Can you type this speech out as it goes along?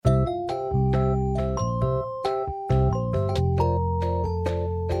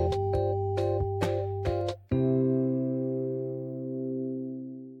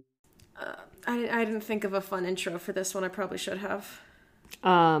didn't think of a fun intro for this one. I probably should have. We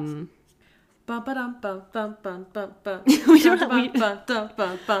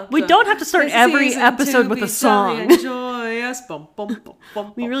don't have to start every episode with a song.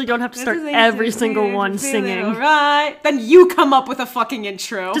 We really don't have to start every single one singing. Right. Then you come up with a fucking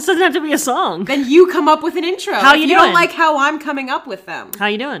intro. This doesn't have to be a song. Then you come up with an intro. How you doing? You don't like how I'm coming up with them. How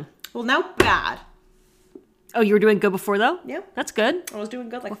you doing? Well, now bad. Oh, you were doing good before, though? Yep. That's good. I was doing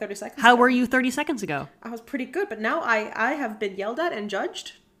good like 30 seconds How ago. were you 30 seconds ago? I was pretty good, but now I have been yelled at and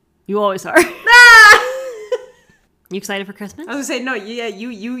judged. You always are. You excited for Christmas? I was gonna say, no, yeah,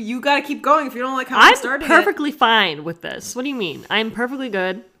 you gotta keep going if you don't like how I'm starting I'm perfectly fine with this. What do you mean? I'm perfectly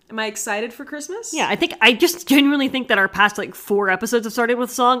good. Am I excited for Christmas? Yeah, I just genuinely think that our past, 4 episodes have started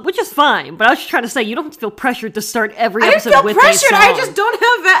with a song, which is fine. But I was just trying to say, you don't have to feel pressured to start every episode with a song. I didn't feel pressured, I just don't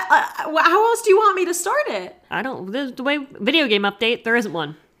have that. How else do you want me to start it? I don't, the way, video game update, there isn't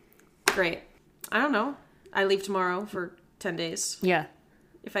one. Great. I don't know. I leave tomorrow for 10 days. Yeah.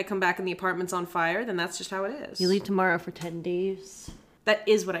 If I come back and the apartment's on fire, then that's just how it is. You leave tomorrow for 10 days? That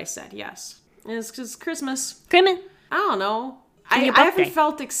is what I said, yes. And it's just Christmas. Christmas? I don't know. I haven't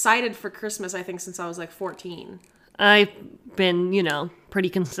felt excited for Christmas, I think, since I was 14. I've been, pretty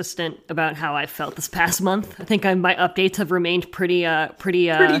consistent about how I felt this past month. I think my updates have remained pretty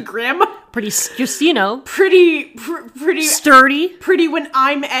grim. Pretty, just, pretty sturdy. Pretty when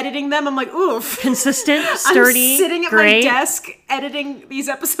I'm editing them, I'm like, oof. Consistent, sturdy, I'm sitting at great. my desk editing these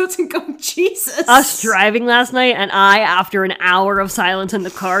episodes and going, Jesus. Us driving last night, and after an hour of silence in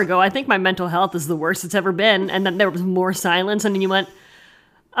the car, I think my mental health is the worst it's ever been. And then there was more silence, and then you went,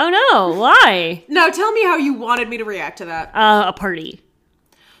 oh no, why? Now tell me how you wanted me to react to that. A party.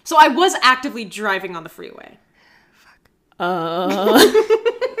 So I was actively driving on the freeway.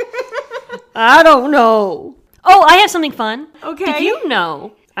 I don't know. Oh, I have something fun. Okay. Did you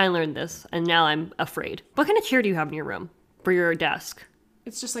know? I learned this, and now I'm afraid. What kind of chair do you have in your room for your desk?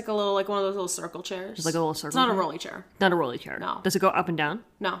 It's just like a little, one of those little circle chairs. Just like a little circle. It's not chair? a rolly chair. Not a rolly chair. No. Does it go up and down?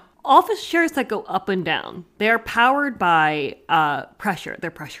 No. Office chairs that go up and down, they are powered by pressure.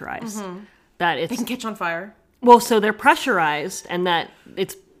 They're pressurized. Mm-hmm. They can catch on fire. Well, so they're pressurized, and that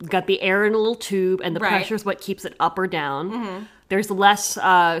it's got the air in a little tube, and the pressure is what keeps it up or down. Mm-hmm. There's less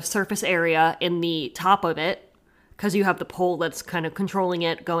surface area in the top of it, because you have the pole that's kind of controlling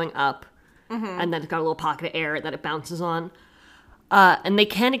it going up, and then it's got a little pocket of air that it bounces on. And they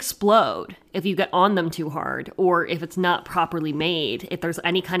can explode if you get on them too hard, or if it's not properly made. If there's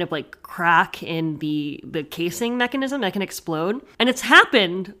any kind of crack in the casing mechanism, that can explode. And it's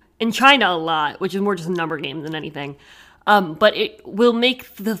happened in China a lot, which is more just a number game than anything. But it will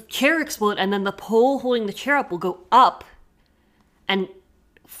make the chair explode, and then the pole holding the chair up will go up and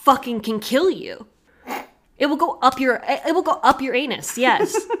fucking can kill you. It will go up your anus,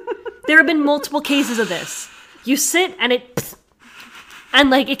 yes. There have been multiple cases of this. You sit and it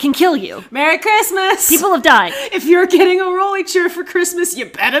can kill you. Merry Christmas! People have died. If you're getting a rolly chair for Christmas, you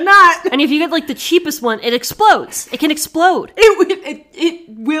better not. And if you get the cheapest one, it explodes. It can explode. It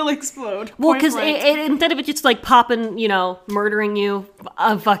will explode. Well, because instead of it just popping, murdering you,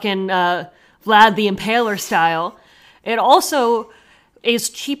 fucking Vlad the Impaler style, it also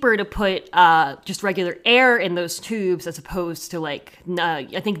is cheaper to put just regular air in those tubes as opposed to I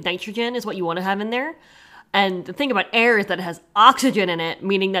think nitrogen is what you want to have in there. And the thing about air is that it has oxygen in it,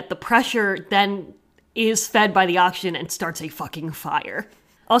 meaning that the pressure then is fed by the oxygen and starts a fucking fire.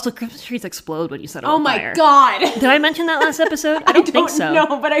 Also, Christmas trees explode when you set them on fire. Oh my god! Did I mention that last episode? I don't think so.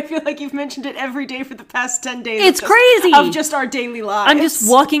 No, but I feel like you've mentioned it every day for the past 10 days. It's crazy! Of just our daily lives. I'm just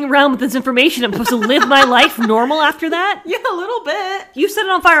walking around with this information. I'm supposed to live my life normal after that? Yeah, a little bit. You set it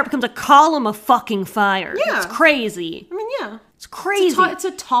on fire, it becomes a column of fucking fire. Yeah. It's crazy. I mean, yeah. It's crazy. It's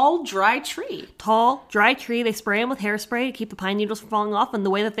a tall, dry tree. Tall, dry tree. They spray them with hairspray to keep the pine needles from falling off. And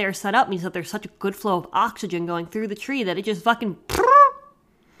the way that they are set up means that there's such a good flow of oxygen going through the tree that it just fucking...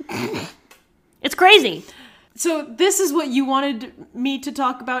 It's crazy. So this is what you wanted me to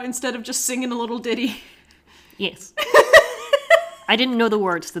talk about instead of just singing a little ditty? Yes. I didn't know the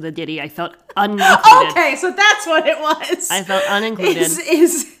words to the ditty. I felt unincluded. Okay, so that's what it was. I felt unincluded.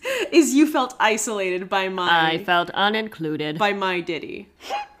 Is you felt isolated by my... I felt unincluded. By my ditty.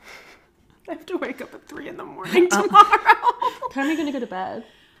 I have to wake up at 3 a.m. tomorrow. What time are you going to go to bed?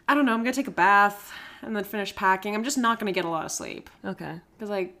 I don't know. I'm going to take a bath and then finish packing. I'm just not going to get a lot of sleep. Okay.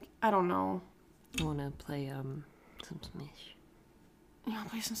 Because, I don't know. I want to play some Smash. You want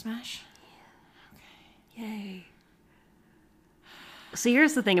to play some Smash? Yeah. Okay. Yay. See,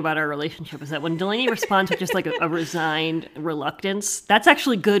 here's the thing about our relationship is that when Delaney responds with just a resigned reluctance, that's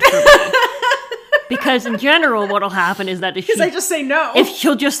actually good for me. Because in general, what'll happen is that I just say no. If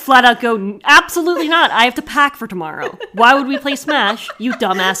she'll just flat out go, absolutely not, I have to pack for tomorrow. Why would we play Smash? You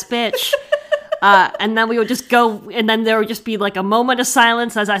dumbass bitch. And then we would just go, and then there would just be like a moment of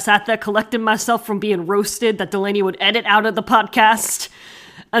silence as I sat there collecting myself from being roasted that Delaney would edit out of the podcast.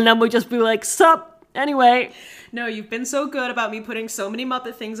 And then we'd just be like, sup, anyway. No, you've been so good about me putting so many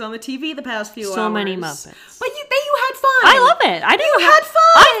Muppet things on the TV the past few hours. So many Muppets. But you had fun. I love it. You had fun.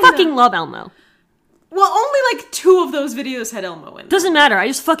 I fucking love Elmo. Well, only like 2 of those videos had Elmo in them. Doesn't matter. I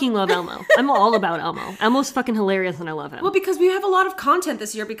just fucking love Elmo. I'm all about Elmo. Elmo's fucking hilarious and I love him. Well, because we have a lot of content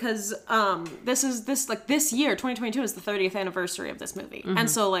this year because this year, 2022, is the 30th anniversary of this movie. Mm-hmm. And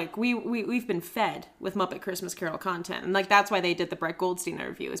so like we've been fed with Muppet Christmas Carol content. And like that's why they did the Brett Goldstein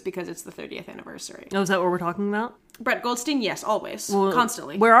interview, is because it's the 30th anniversary. Oh, is that what we're talking about? Brett Goldstein, yes, always. Well,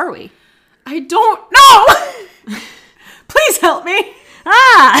 constantly. Where are we? I don't know! Please help me!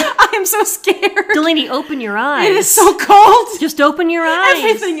 I am so scared. Delaney, open your eyes. It is so cold. Just open your eyes.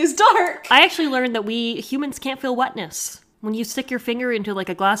 Everything is dark. I actually learned that we humans can't feel wetness. When you stick your finger into like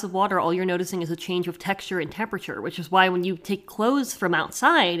a glass of water, all you're noticing is a change of texture and temperature, which is why when you take clothes from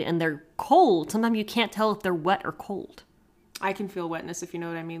outside and they're cold, sometimes you can't tell if they're wet or cold. I can feel wetness, if you know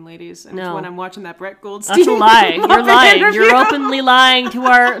what I mean, ladies. And no. When I'm watching that Brett Goldstein. That's a lie. You're lying. Interview. You're openly lying to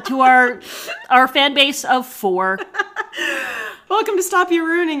our fan base of 4. Welcome to Stop You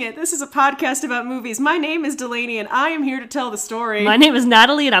Ruining It. This is a podcast about movies. My name is Delaney, and I am here to tell the story. My name is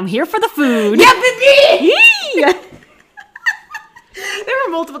Natalie, and I'm here for the food. Yeah, baby! There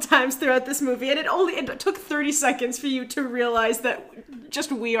were multiple times throughout this movie, and it took 30 seconds for you to realize that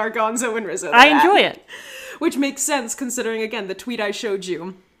just we are Gonzo and Rizzo. I enjoy it. Which makes sense, considering, again, the tweet I showed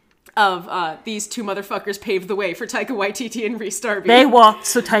you of these 2 motherfuckers paved the way for Taika Waititi and Rhys Darby. They walked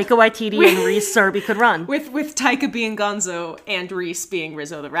so Taika Waititi and Rhys Darby could run. With Taika being Gonzo and Rhys being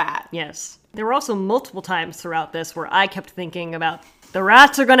Rizzo the Rat. Yes. There were also multiple times throughout this where I kept thinking about, the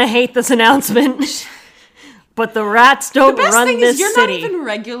rats are going to hate this announcement. But the rats don't run this city. The best thing is you're not even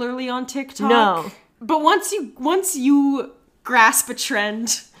regularly on TikTok. No. But once you grasp a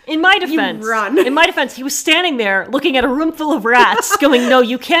trend... In my defense, he was standing there looking at a room full of rats going, no,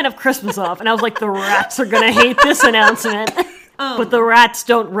 you can't have Christmas off. And I was like, the rats are going to hate this announcement. But the rats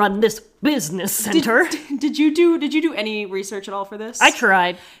don't run this business center. Did you do any research at all for this? I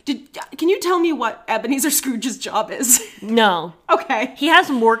tried. Can you tell me what Ebenezer Scrooge's job is? No. Okay. He has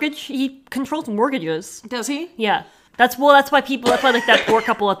a mortgage. He controls mortgages. Does he? Yeah. That's why like that poor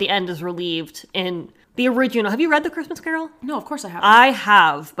couple at the end is relieved in the original. Have you read The Christmas Carol? No, of course I haven't. I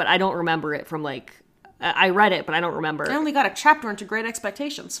have, but I don't remember it from like... I read it, but I don't remember. I only got a chapter into Great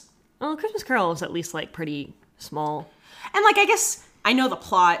Expectations. Well, Christmas Carol is at least like pretty small. And like, I guess I know the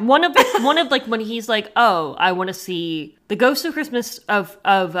plot. One of like when he's like, oh, I want to see the Ghost of Christmas of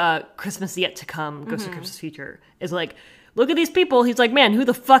Christmas Yet to Come, Ghost of Christmas Future, is like, look at these people. He's like, man, who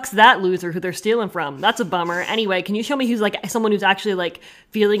the fuck's that loser who they're stealing from? That's a bummer. Anyway, can you show me who's like someone who's actually like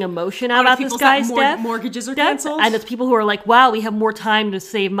feeling emotion about this guy's death? Mortgages are canceled. And it's people who are like, wow, we have more time to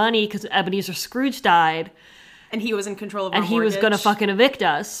save money because Ebenezer Scrooge died. And he was in control of our mortgage. And he was going to fucking evict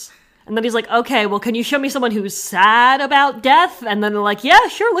us. And then he's like, okay, well, can you show me someone who's sad about death? And then they're like, yeah,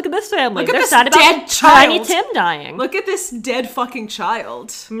 sure, look at this family. They're sad about Tiny Tim dying. Look at this dead fucking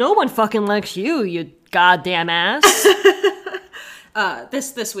child. No one fucking likes you, you goddamn ass.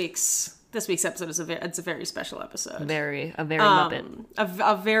 This week's episode is a very special episode. A very Muppet.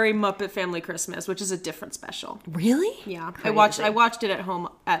 A very Muppet Family Christmas, which is a different special. Really? Yeah. Crazy. I watched it at home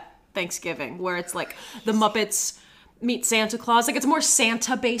at Thanksgiving, where it's like the Muppets meet Santa Claus. Like, it's a more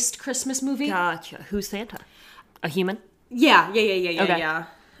Santa-based Christmas movie. Gotcha. Who's Santa? A human? Yeah. Okay. Yeah.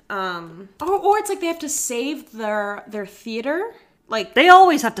 Or it's like they have to save their theater. Like, they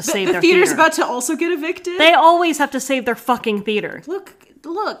always have to save their theater. The theater's about to also get evicted. They always have to save their fucking theater. Look. The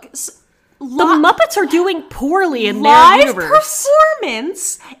Muppets are doing poorly in their universe. Live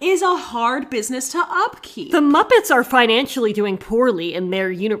performance is a hard business to upkeep. The Muppets are financially doing poorly in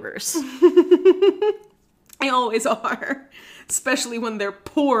their universe. They always are. Especially when they're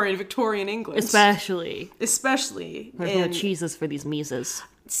poor in Victorian England. Especially. There's no cheeses for these Mises.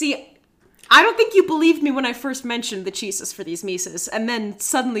 See, I don't think you believed me when I first mentioned the cheeses for these Mises. And then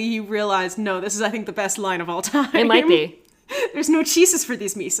suddenly you realized, no, this is, I think, the best line of all time. It might be. There's no cheeses for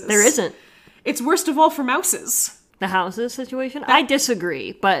these Mises. There isn't. It's worst of all for mouses. The houses situation? I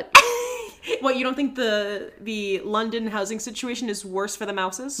disagree, but... What, you don't think the London housing situation is worse for the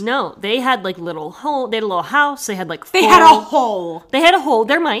mouses? No, they had like little hole. They had a little house. They had like They had a hole. They had a hole.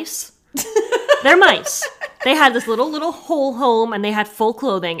 They're mice. They're mice. They had this little whole home, and they had full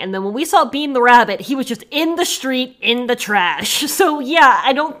clothing. And then when we saw Bean the rabbit, he was just in the street, in the trash. So yeah,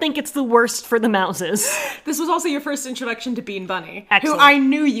 I don't think it's the worst for the mouses. This was also your first introduction to Bean Bunny, Excellent. who I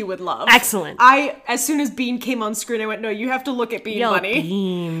knew you would love. Excellent. As soon as Bean came on screen, I went, no, you have to look at Bean Bunny.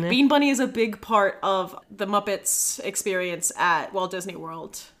 Bean. Bean Bunny is a big part of the Muppets experience at Walt Disney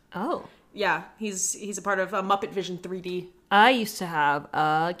World. Oh. Yeah, he's a part of Muppet Vision 3D. I used to have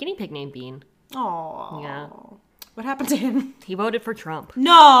a guinea pig named Bean. Oh. Yeah. What happened to him? He voted for Trump.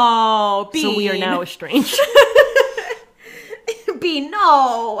 No, Bean. So we are now estranged. Bean,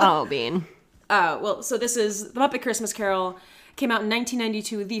 no. Oh, Bean. Well, so this is The Muppet Christmas Carol. Came out in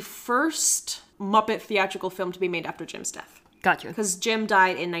 1992, the first Muppet theatrical film to be made after Jim's death. Gotcha. Because Jim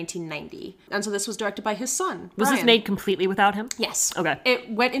died in 1990. And so this was directed by his son, Was Brian. this made completely without him? Yes. Okay. It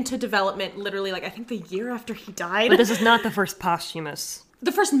went into development literally, like, I think the year after he died. But this is not the first posthumous.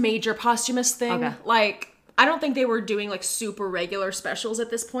 The first major posthumous thing. Okay. Like, I don't think they were doing, like, super regular specials at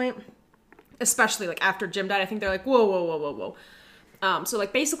this point. Especially, like, after Jim died. I think they're like, whoa. So,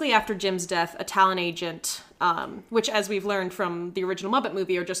 like, basically after Jim's death, a talent agent, which, as we've learned from the original Muppet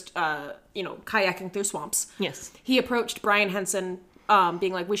movie, are just, kayaking through swamps. Yes. He approached Brian Henson,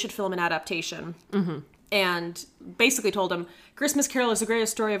 being like, we should film an adaptation. Mm-hmm. And basically told him, Christmas Carol is the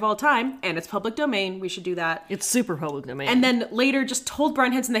greatest story of all time, and it's public domain. We should do that. It's super public domain. And then later just told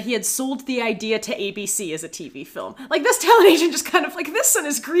Brian Henson that he had sold the idea to ABC as a TV film. Like, this talent agent just kind of like, this son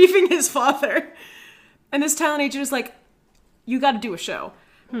is grieving his father. And this talent agent is like, you got to do a show.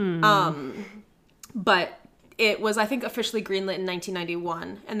 But it was, I think, officially greenlit in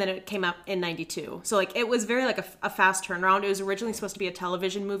 1991, and then it came out in 92. So, like, it was very, like, a fast turnaround. It was originally supposed to be a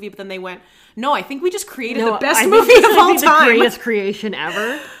television movie, but then they went, no, I think we just created the best movie of all time. The greatest creation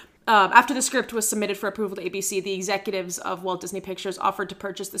ever. After the script was submitted for approval to ABC, the executives of Walt Disney Pictures offered to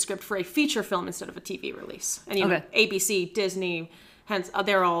purchase the script for a feature film instead of a TV release. And, you know, ABC, Disney, hence,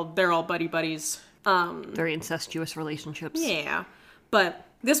 they're all buddies. Very incestuous relationships. Yeah. But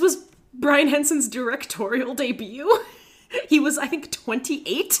this was Brian Henson's directorial debut. He was, I think,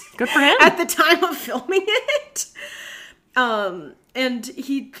 28. Good for him. At the time of filming it. And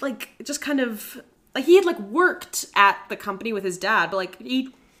he, like, just kind of, like, he had, like, worked at the company with his dad, but, like,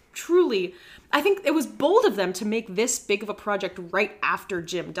 he truly, I think it was bold of them to make this big of a project right after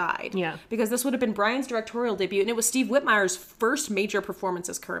Jim died. Yeah. Because this would have been Brian's directorial debut, and it was Steve Whitmire's first major performance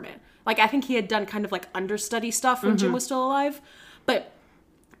as Kermit. Like, I think he had done kind of, like, understudy stuff when Jim was still alive, but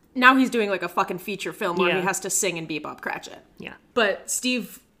now he's doing, like, a fucking feature film where he has to sing and Bebop Cratchit. Yeah. But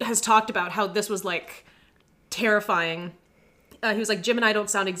Steve has talked about how this was, like, terrifying. He was like, Jim and I don't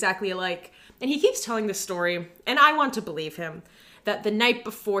sound exactly alike. And he keeps telling this story, and I want to believe him, that the night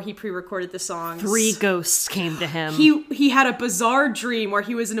before he pre-recorded the songs, 3 ghosts came to him. He had a bizarre dream where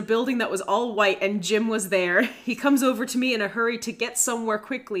he was in a building that was all white and Jim was there. He comes over to me in a hurry to get somewhere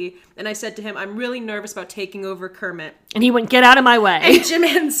quickly, and I said to him, I'm really nervous about taking over Kermit. And he went, get out of my way. And Jim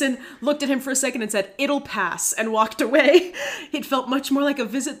Henson looked at him for a second and said, it'll pass, and walked away. It felt much more like a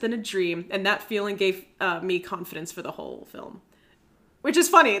visit than a dream, and that feeling gave me confidence for the whole film. Which is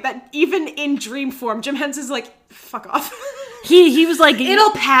funny, that even in dream form, Jim Henson's like, fuck off. He was like, it'll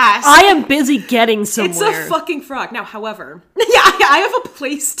pass. I am busy getting somewhere. It's a fucking frog. Now, however, I have a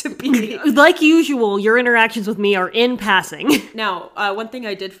place to be. Like usual, your interactions with me are in passing. Now, one thing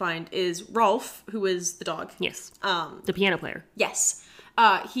I did find is Rolf, who is the dog. Yes. The piano player. Yes.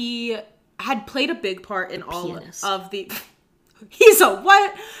 He had played a big part in all of the... He's a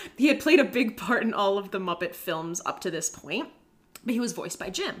what? He had played a big part in all of the Muppet films up to this point. But he was voiced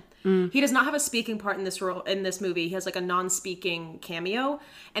by Jim. He does not have a speaking part in this role in this movie. He has like a non-speaking cameo,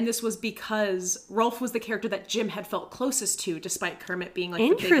 and this was because Rolf was the character that Jim had felt closest to, despite Kermit being like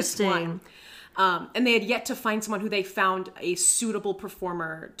the biggest one. And they had yet to find someone who they found a suitable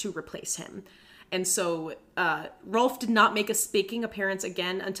performer to replace him. And so Rolf did not make a speaking appearance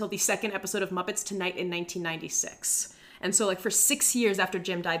again until the second episode of Muppets Tonight in 1996. And so like for 6 years after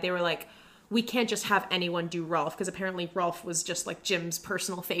Jim died, they were like, we can't just have anyone do Rolf, because apparently Rolf was just, like, Jim's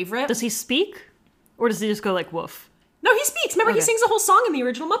personal favorite. Does he speak? Or does he just go, like, woof? No, he speaks. Remember, he sings a whole song in the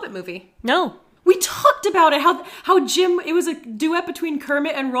original Muppet movie. No. We talked about it, how Jim, it was a duet between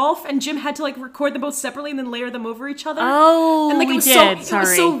Kermit and Rolf, and Jim had to, like, record them both separately and then layer them over each other. Oh, and, like, we it was did. It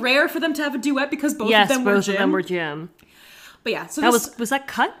was so rare for them to have a duet because both of them were Jim. Yes, both of them were Jim. But yeah, so that was that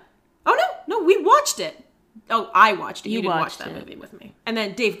cut? Oh, no, we watched it. Oh, I watched it. You didn't watch watched that movie with me. And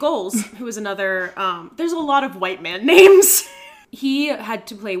then Dave Goelz, who was another, there's a lot of white man names. He had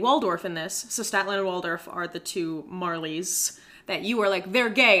to play Waldorf in this. So Statler and Waldorf are the two Marleys that you were like, they're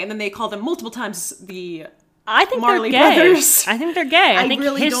gay. And then they call them multiple times the I think Marley they're gay. brothers. I think they're gay. I think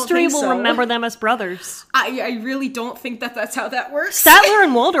really don't history think will so. remember them as brothers. I really don't think that that's how that works. Statler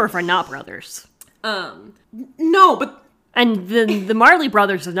and Waldorf are not brothers. No, but... And the Marley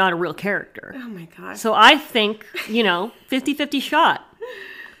brothers are not a real character. Oh my god. So I think, 50-50 shot.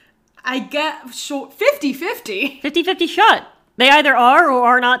 I get 50-50. 50-50 shot. They either are or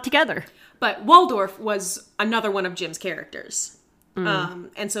are not together. But Waldorf was another one of Jim's characters.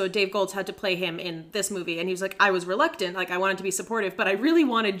 And so Dave Goelz had to play him in this movie. And he was like, I was reluctant. Like, I wanted to be supportive, but I really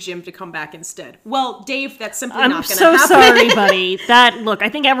wanted Jim to come back instead. Well, Dave, that's simply not going to happen. I'm so sorry, buddy. I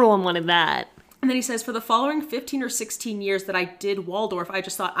think everyone wanted that. And then he says, for the following 15 or 16 years that I did Waldorf, I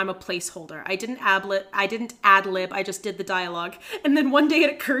just thought, I'm a placeholder. I didn't ad-lib, I just did the dialogue. And then one day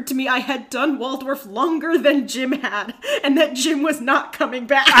it occurred to me I had done Waldorf longer than Jim had, and that Jim was not coming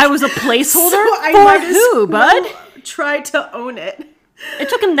back. I was a placeholder? So I for might as who, well bud? Try to own it. It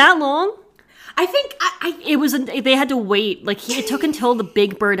took him that long? I think they had to wait. Like, it took until the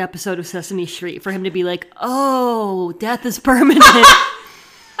Big Bird episode of Sesame Street for him to be like, oh, death is permanent.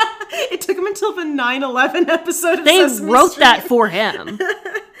 It took him until the 9/11 episode of They Sesame wrote Street. that for him.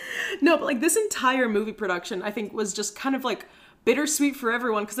 No, but like this entire movie production, I think, was just kind of like bittersweet for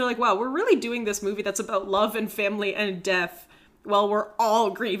everyone because they're like, wow, we're really doing this movie that's about love and family and death while we're all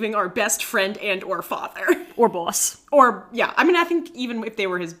grieving our best friend and or father. Or boss. Or, yeah, I mean, I think even if they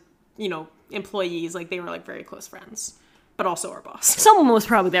were his, employees, like they were like very close friends, but also our boss. Someone was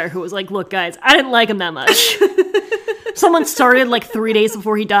probably there who was like, look, guys, I didn't like him that much. Someone started like 3 days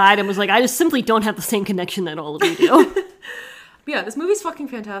before he died and was like, I just simply don't have the same connection that all of you do. Yeah, this movie's fucking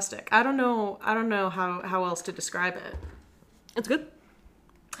fantastic. I don't know how else to describe it. It's good.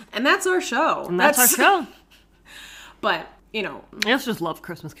 And that's our show. And that's our show. But, I also just love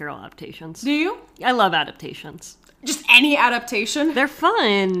Christmas Carol adaptations. Do you? I love adaptations. Just any adaptation? They're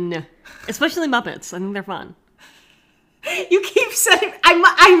fun. Especially Muppets. I think they're fun. You keep saying...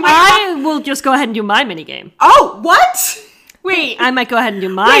 I will just go ahead and do my minigame. Oh, what? Wait. I might go ahead and do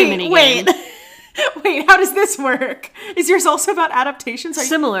my minigame. Wait, how does this work? Is yours also about adaptations?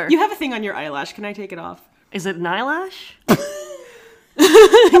 Similar. You have a thing on your eyelash. Can I take it off? Is it an eyelash?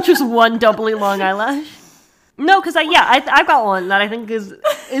 Just one doubly long eyelash? No, because I've got one that I think is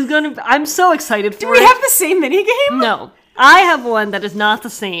gonna... I'm so excited for it. Do we have the same minigame? No. I have one that is not the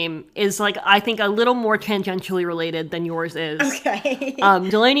same, is like, I think a little more tangentially related than yours is. Okay.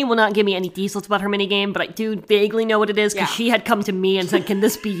 Delaney will not give me any details about her minigame, but I do vaguely know what it is, because she had come to me and said, can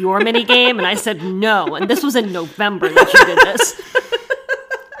this be your minigame? And I said, no. And this was in November that she did this.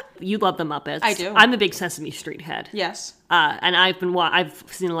 You love the Muppets. I do. I'm a big Sesame Street head. Yes. And I've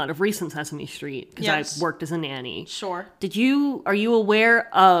seen a lot of recent Sesame Street, because I've worked as a nanny. Sure. Are you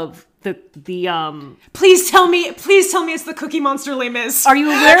aware of the Please tell me it's the Cookie Monster Les Mis. Are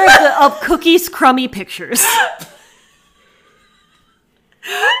you aware of Cookie's crummy pictures?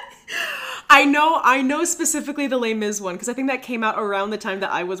 I know specifically the Les Mis one because I think that came out around the time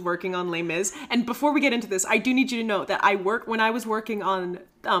that I was working on Les Mis. And before we get into this, I do need you to know that when I was working on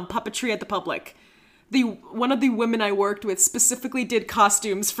puppetry at the Public, one of the women I worked with specifically did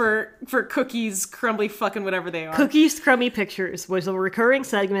costumes for Cookie's crumbly fucking whatever they are. Cookie's Crummy Pictures was a recurring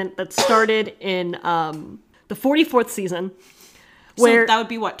segment that started in the 44th season. Where, so that would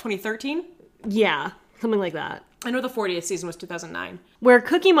be what, 2013? Yeah, something like that. I know the 40th season was 2009. Where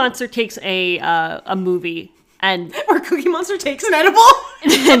Cookie Monster takes a movie and... Where Cookie Monster takes an edible?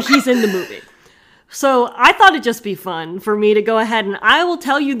 And he's in the movie. So I thought it'd just be fun for me to go ahead and I will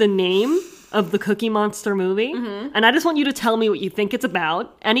tell you the name of the Cookie Monster movie, and I just want you to tell me what you think it's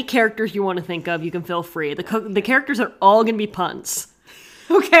about. Any characters you want to think of, you can feel free. The characters are all going to be puns.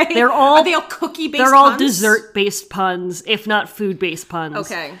 Okay. Are they all cookie-based puns? They're all dessert-based puns, if not food-based puns.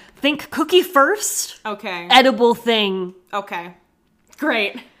 Okay. Think cookie first. Okay. Edible thing. Okay.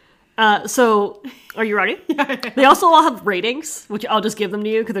 Great. So, are you ready? Yeah. They also all have ratings, which I'll just give them to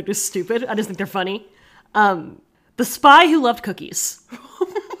you because they're just stupid. I just think they're funny. The Spy Who Loved Cookies.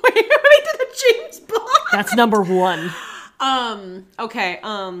 Wait, they did a James Bond? That's number 1. Okay,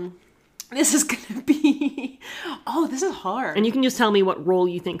 this is gonna be... Oh, this is hard. And you can just tell me what role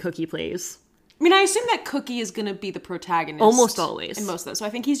you think Cookie plays. I mean, I assume that Cookie is gonna be the protagonist. Almost always. In most of them. So I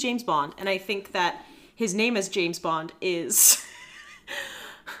think he's James Bond, and I think that his name as James Bond is...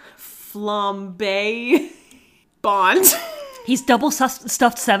 Flambe Bond. He's double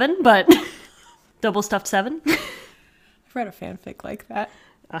stuffed 7, but... Double stuffed 7? I've read a fanfic like that.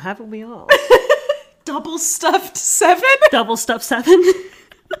 Haven't we all? Double stuffed 7? Double stuffed 7?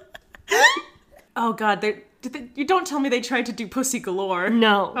 Oh god, you don't tell me they tried to do Pussy Galore.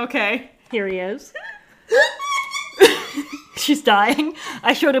 No. Okay. Here he is. She's dying.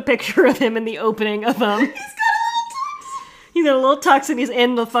 I showed a picture of him in the opening of He's got He's got a little tux and he's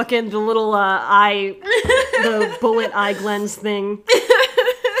in the little the bullet eye lens thing.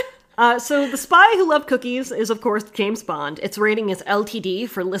 So the spy who loved cookies is, of course, James Bond. Its rating is LTD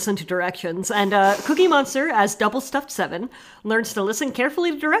for listen to directions. And Cookie Monster, as Double Stuffed 7, learns to listen carefully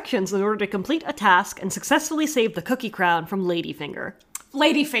to directions in order to complete a task and successfully save the cookie crown from Ladyfinger.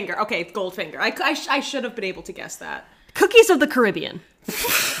 Ladyfinger. Okay, Goldfinger. I should have been able to guess that. Cookies of the Caribbean.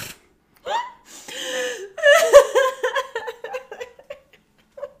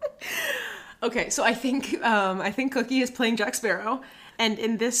 Okay, so I think Cookie is playing Jack Sparrow. And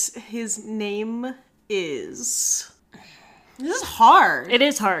in this, his name is... This is hard. It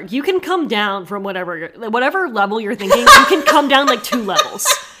is hard. You can come down from whatever level you're thinking. You can come down like 2 levels.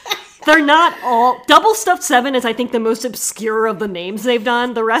 They're not all... Double Stuffed 7 is, I think, the most obscure of the names they've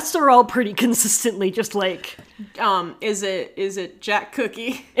done. The rest are all pretty consistently just like... Is it Jack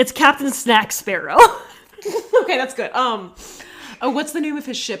Cookie? It's Captain Snack Sparrow. Okay, that's good. Oh, what's the name of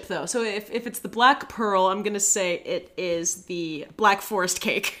his ship, though? So if it's the Black Pearl, I'm gonna say it is the Black Forest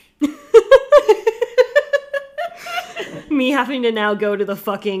Cake. Me having to now go to the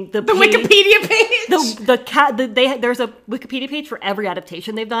Wikipedia page. There's a Wikipedia page for every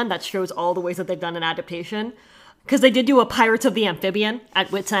adaptation they've done that shows all the ways that they've done an adaptation. Because they did do a Pirates of the Amphibian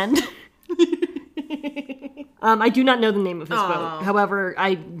at Wit's End. I do not know the name of his boat. However,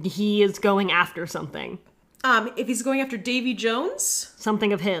 he is going after something. If he's going after Davy Jones?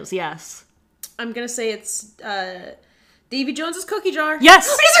 Something of his, yes. I'm gonna say it's, Davy Jones's cookie jar. Yes!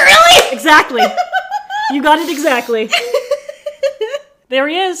 Is it really? Exactly. You got it exactly. There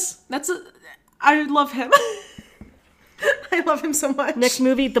he is. I love him. I love him so much. Next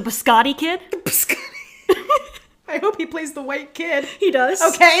movie, The Biscotti Kid. The Biscotti. I hope he plays the white kid. He does.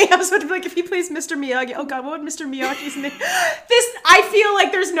 Okay, I was about to be like, if he plays Mr. Miyagi. Oh god, what would Mr. Miyagi's name? I feel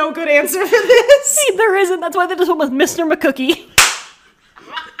like there's no good answer for this. See, there isn't. That's why they just went with Mr. McCookie.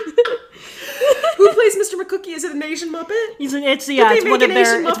 Who plays Mr. McCookie? Is it an Asian Muppet?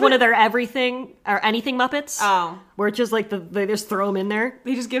 It's one of their everything or anything Muppets. Oh. Where it's just like they just throw him in there.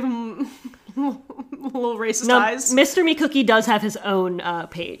 They just give him little racist eyes. Mr. McCookie does have his own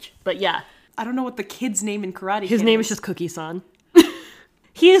page, but yeah. I don't know what the kid's name in Karate His name is just Cookie-san.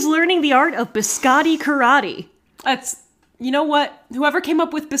 He is learning the art of biscotti karate. You know what? Whoever came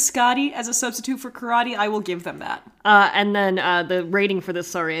up with biscotti as a substitute for karate, I will give them that. And then the rating for this,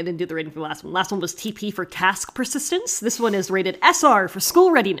 sorry, I didn't do the rating for the last one. Last one was TP for task persistence. This one is rated SR for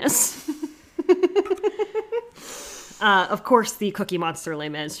school readiness. Of course, the Cookie Monster Les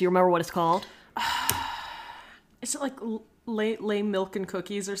Mis. Do you remember what it's called? Is it like lay milk and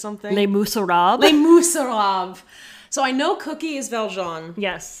cookies or something? Les Miserables. Les Miserables. So I know Cookie is Valjean.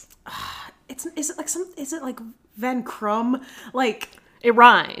 Yes. Is it like Van Crum? Like it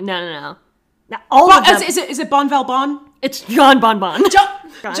rhymes. No. Now, all of them. Is it Bon Val Bon? It's John Bon Bon.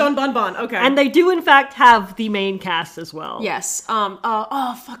 John Bon Bon. Okay. And they do in fact have the main cast as well. Yes.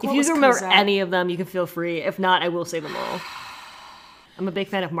 Fuck. If you remember any of them, you can feel free. If not, I will say them all. I'm a big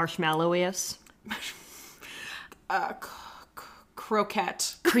fan of Marshmallowius.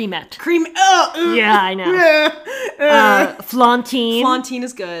 Croquette. Cremette. Yeah, I know. Flantine. Flantine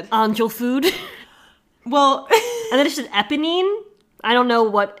is good. Angel Food. Well, and then it's just Eponine. I don't know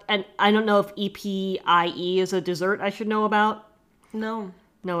if EPIE is a dessert I should know about. No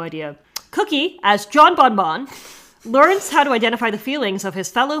idea. Cookie, as John Bon Bon, learns how to identify the feelings of his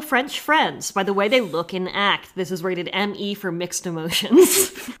fellow French friends by the way they look and act. This is rated ME for mixed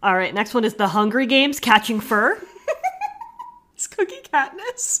emotions. All right, next one is The Hungry Games, Catching Fur. Is Cookie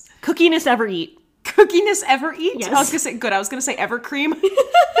Katniss? Cookiness Ever Eat. Cookiness Ever Eat? Yes. I was gonna say Evercream.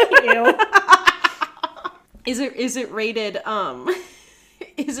 Ew. Is it rated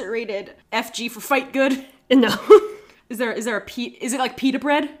FG for Fight Good? No. Is it like pita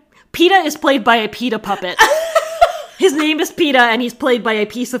bread? Pita is played by a pita puppet. His name is Pita and he's played by a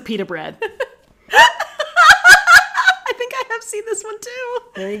piece of pita bread. I think I have seen this one too.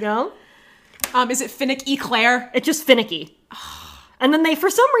 There you go. Is it Finnick Eclair? It's just finicky. And then they, for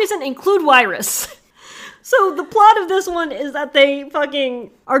some reason, include Wirus. So the plot of this one is that they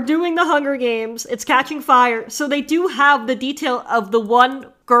fucking are doing the Hunger Games. It's catching fire. So they do have the detail of the one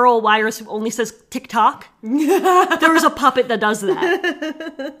girl Wirus who only says TikTok. There is a puppet that does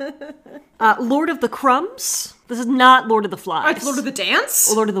that. Lord of the Crumbs. This is not Lord of the Flies. Oh, it's Lord of the Dance?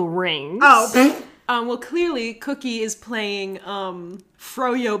 Or Lord of the Rings. Oh. Well, clearly Cookie is playing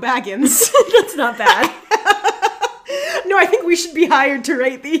Froyo Baggins. That's not bad. No, I think we should be hired to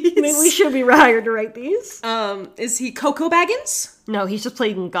write these. I mean, we should be hired to write these. Is he Coco Baggins? No, he's just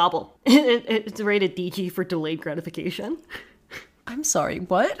playing Gobble. It's rated DG for delayed gratification. I'm sorry,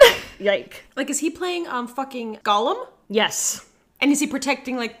 what? Yike. Like, is he playing fucking Gollum? Yes. And is he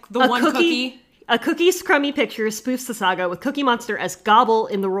protecting, like, the one cookie? A Cookie's crummy picture spoofs the saga with Cookie Monster as Gobble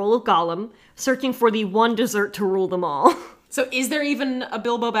in the role of Gollum, searching for the one dessert to rule them all. So is there even a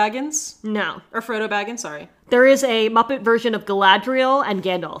Bilbo Baggins? No. Or Frodo Baggins, sorry. There is a Muppet version of Galadriel and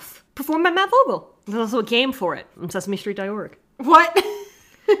Gandalf, performed by Matt Vogel. There's also a game for it on SesameStreet.org. What?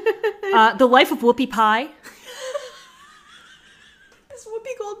 The Life of Whoopi Pie. Is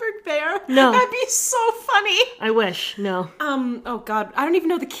Whoopi Goldberg there? No. That'd be so funny. I wish. No. Oh god. I don't even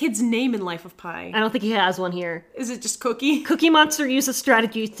know the kid's name in Life of Pi. I don't think he has one here. Is it just Cookie? Cookie Monster uses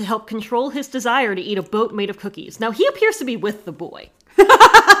strategies to help control his desire to eat a boat made of cookies. Now, he appears to be with the boy.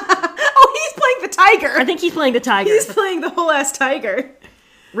 Oh, he's playing the tiger. I think he's playing the tiger. He's playing the whole ass tiger.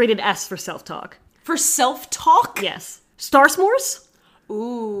 Rated S for self-talk. For self-talk? Yes. Star S'mores?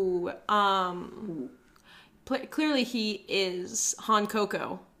 Ooh, clearly he is Han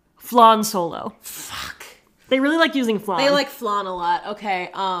Coco. Flan Solo. Fuck. They really like using flan. They like flan a lot. Okay,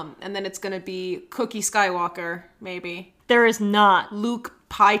 and then it's gonna be Cookie Skywalker, maybe. There is not. Luke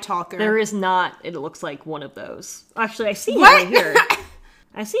Pie Talker. There is not. It looks like one of those. Actually, I see him right here.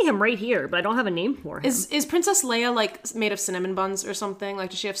 I see him right here, but I don't have a name for him. Is Princess Leia, like, made of cinnamon buns or something? Like,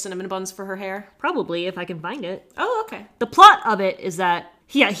 does she have cinnamon buns for her hair? Probably, if I can find it. Oh, okay. The plot of it is that,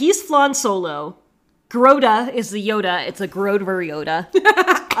 he's Flan Solo. Groda is the Yoda. It's a Grover Yoda.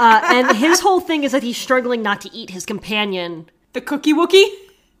 And his whole thing is that he's struggling not to eat his companion. The Cookie Wookie?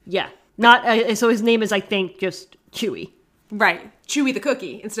 Yeah. So his name is, I think, just Chewie. Right. Chewie the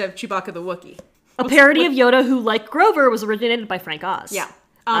Cookie instead of Chewbacca the Wookie. A parody of Yoda who, like Grover, was originated by Frank Oz. Yeah.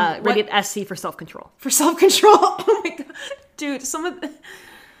 Rated SC for self-control. For self-control? Oh my god. Dude,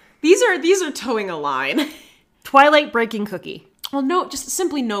 these are towing a line. Twilight Breaking Cookie. Well, no, just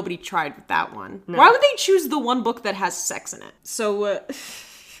simply nobody tried with that one. No. Why would they choose the one book that has sex in it? So,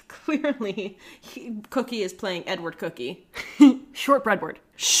 clearly, Cookie is playing Edward Cookie. Shortbread word.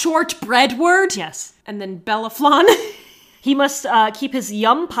 Shortbread word? Yes. And then Bella Flan. He must keep his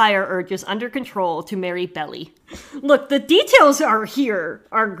yumpire urges under control to marry Belly. Look, the details are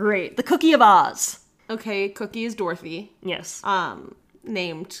great. The Cookie of Oz. Okay, Cookie is Dorothy. Yes.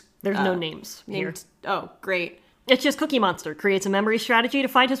 Named. There's no names here. Oh, great. It's just Cookie Monster creates a memory strategy to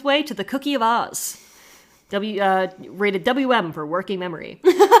find his way to the Cookie of Oz. Rated WM for working memory.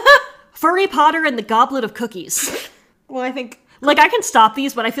 Furry Potter and the Goblet of Cookies. Well, I think... Like, I can stop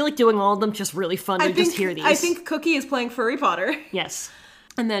these, but I feel like doing all of them just really fun to just hear these. I think Cookie is playing Furry Potter. Yes.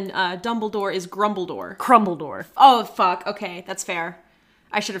 And then Dumbledore is Grumbledore. Crumbledore. Oh, fuck. Okay, that's fair.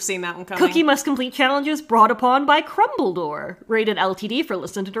 I should have seen that one coming. Cookie must complete challenges brought upon by Crumbledore. Rated LTD for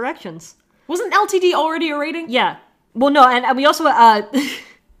listen to directions. Wasn't LTD already a rating? Yeah. Well, no, and we also,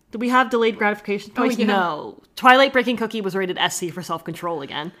 do we have delayed gratification twice? Oh, yeah. No. Twilight Breaking Cookie was rated SC for self-control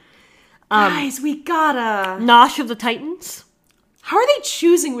again. Guys, we gotta... Nosh of the Titans. How are they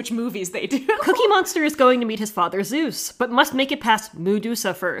choosing which movies they do? Cookie Monster is going to meet his father Zeus, but must make it past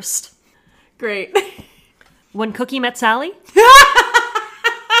Medusa first. Great. When Cookie met Sally? The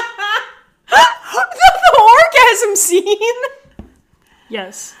orgasm scene!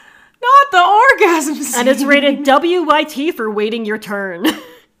 Yes. Not the orgasm scene! And it's rated WYT for waiting your turn.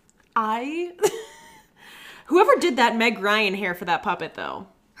 Whoever did that Meg Ryan hair for that puppet, though.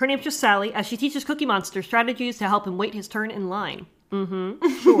 Her name's just Sally, as she teaches Cookie Monster strategies to help him wait his turn in line.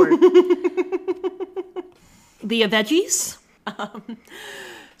 Sure. The Veggies?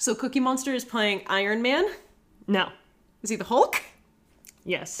 So Cookie Monster is playing Iron Man? No. Is he the Hulk?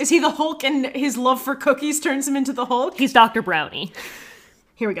 Yes. Is he the Hulk and his love for cookies turns him into the Hulk? He's Dr. Brownie.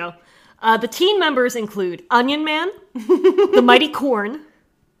 Here we go. The teen members include Onion Man, the Mighty Corn,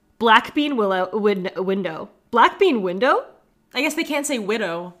 Black Bean Window. Black Bean Window? I guess they can't say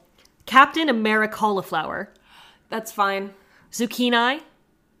widow. Captain America Cauliflower. That's fine. Zucchini.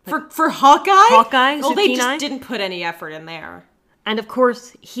 For Hawkeye? Hawkeye, Well, they Zucchini. just didn't put any effort in there. And of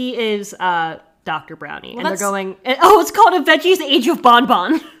course, he is Dr. Brownie. Well, and they're going, oh, it's called A Veggie's Age of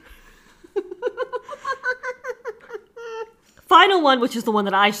Bonbon. Final one, which is the one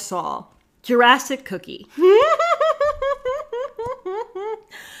that I saw. Jurassic Cookie.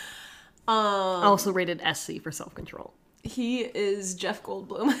 Also rated SC for self-control. He is Jeff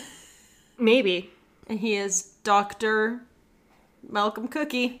Goldblum. Maybe. And he is Dr. Malcolm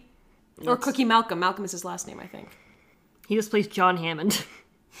Cookie. Or Cookie Malcolm. Malcolm is his last name, I think. He just plays John Hammond.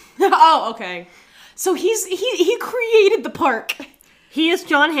 Oh, okay. So he created the park. He is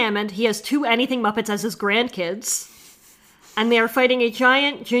John Hammond. He has two Anything Muppets as his grandkids. And they are fighting a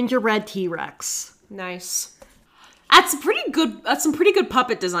giant gingerbread T-Rex. Nice. That's some pretty good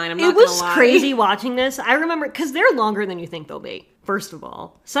puppet design, I'm not gonna lie. It was crazy watching this. I remember, because they're longer than you think they'll be. First of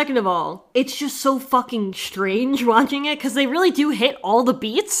all. Second of all, it's just so fucking strange watching it, because they really do hit all the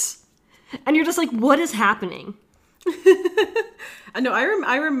beats. And you're just like, what is happening? No,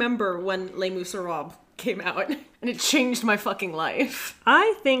 I remember when Les Miserables came out, and it changed my fucking life.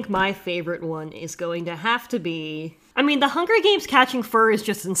 I think my favorite one is going to have to be... I mean, the Hunger Games catching fur is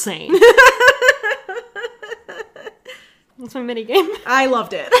just insane. That's my minigame. I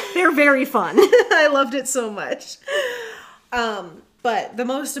loved it. They're very fun. I loved it so much. But the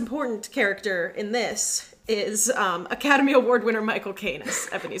most important character in this is Academy Award winner Michael Caine as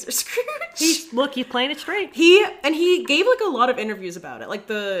Ebenezer Scrooge. He's playing it straight. He gave like a lot of interviews about it. Like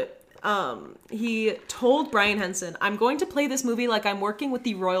he told Brian Henson, "I'm going to play this movie like I'm working with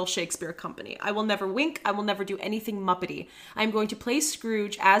the Royal Shakespeare Company. I will never wink. I will never do anything Muppety. I'm going to play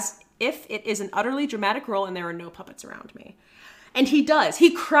Scrooge as if it is an utterly dramatic role and there are no puppets around me." And he does.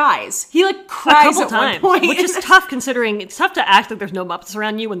 He cries. He cries a couple at times, one point. which is tough considing it's tough to act like there's no Muppets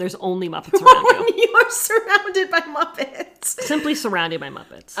around you when there's only Muppets around you. You are surrounded by Muppets. Simply surrounded by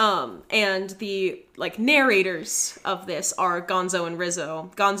Muppets. And the narrators of this are Gonzo and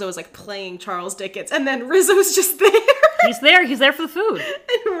Rizzo. Gonzo is playing Charles Dickens, and then Rizzo's just there. He's there. He's there for the food.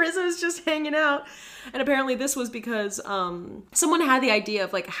 And Rizzo's just hanging out. And apparently this was because someone had the idea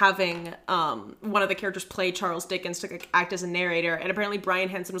of having one of the characters play Charles Dickens to act as a narrator. And apparently Brian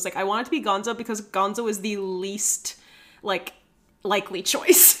Henson was like, I want it to be Gonzo because Gonzo is the least likely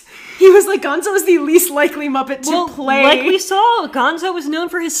choice. He was like, Gonzo is the least likely Muppet to play. Like we saw, Gonzo was known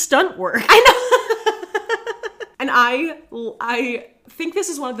for his stunt work. I know. And I think this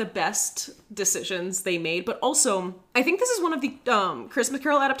is one of the best decisions they made, but also I think this is one of the Christmas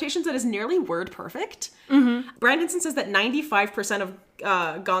Carol adaptations that is nearly word perfect. Mm-hmm. Brian Henson says that 95% of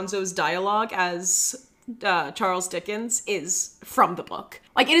Gonzo's dialogue as Charles Dickens is from the book.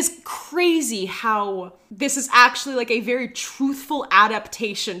 It is crazy how this is actually a very truthful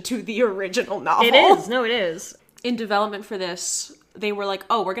adaptation to the original novel. It is. No, it is. In development for this, they were like,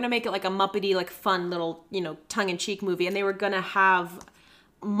 oh, we're going to make it a Muppety, fun little, tongue-in-cheek movie. And they were going to have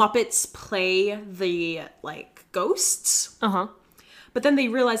Muppets play the, ghosts. Uh-huh. But then they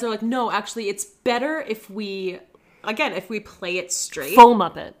realized, they're like, no, actually, it's better if we play it straight. Full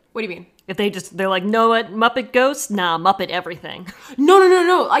Muppet. What do you mean? If they're like, no, what, Muppet ghosts? Nah, Muppet everything.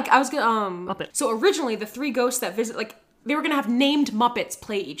 No. I was gonna, Muppet. So originally, the three ghosts that visit, they were gonna have named Muppets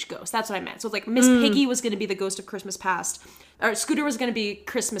play each ghost. That's what I meant. So Miss Piggy was gonna be the ghost of Christmas Past. Or Scooter was gonna be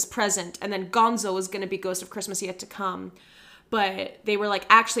Christmas Present. And then Gonzo was gonna be Ghost of Christmas Yet to Come. But they were like,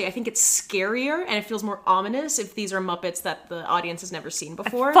 actually, I think it's scarier and it feels more ominous if these are Muppets that the audience has never seen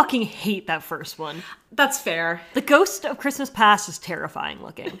before. I fucking hate that first one. That's fair. The Ghost of Christmas Past is terrifying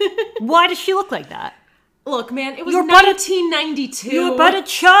looking. Why does she look like that? Look, man, it was 1992. You're but a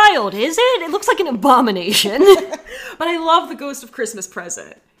child, is it? It looks like an abomination. But I love the Ghost of Christmas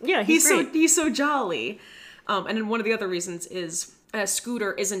Present. Yeah, he's great. He's so jolly. And then one of the other reasons is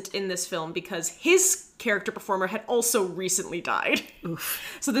Scooter isn't in this film because his character performer had also recently died.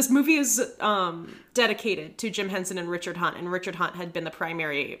 Oof. So this movie is dedicated to Jim Henson and Richard Hunt, and Richard Hunt had been the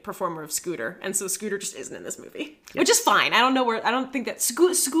primary performer of Scooter, and so Scooter just isn't in this movie, which is fine. I don't think that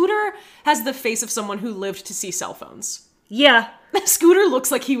Scooter has the face of someone who lived to see cell phones. Yeah. Scooter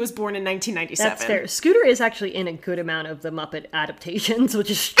looks like he was born in 1997. That's fair. Scooter is actually in a good amount of the Muppet adaptations, which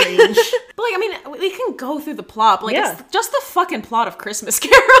is strange. But we can go through the plot. But it's just the fucking plot of Christmas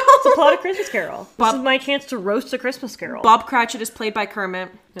Carol. It's the plot of Christmas Carol. This is my chance to roast a Christmas Carol. Bob Cratchit is played by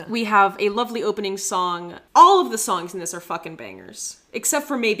Kermit. Yeah. We have a lovely opening song. All of the songs in this are fucking bangers. Except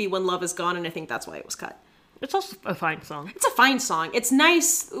for maybe When Love Is Gone, and I think that's why it was cut. It's also a fine song. It's a fine song. It's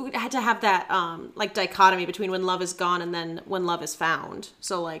nice to have that dichotomy between When Love Is Gone and then When Love Is Found.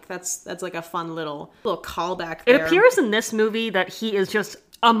 So that's a fun little callback there. It appears in this movie that he is just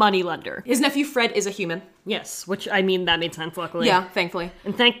a moneylender. His nephew Fred is a human. Yes, which that made sense luckily. Yeah, thankfully.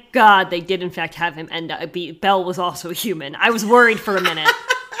 And thank God they did in fact have him end up Belle was also a human. I was worried for a minute.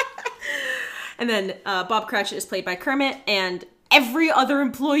 And then Bob Cratchit is played by Kermit, and every other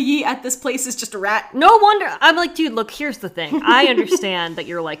employee at this place is just a rat. No wonder. I'm like, dude, look, here's the thing. I understand that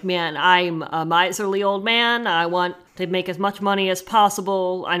you're like, man, I'm a miserly old man. I want to make as much money as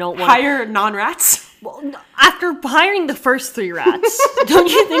possible. I don't want hire non-rats. Well, after hiring the first 3 rats, don't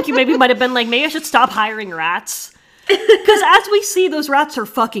you think you maybe might have been like, maybe I should stop hiring rats? Because as we see, those rats are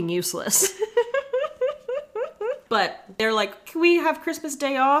fucking useless. But they're like, can we have Christmas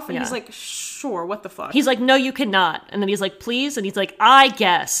Day off? And he's like, sure, what the fuck? He's like, no, you cannot. And then he's like, please? And he's like, I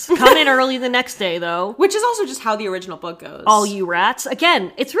guess. Come in early the next day, though. Which is also just how the original book goes. All you rats.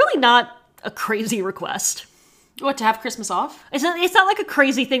 Again, it's really not a crazy request. What, to have Christmas off? It's not like a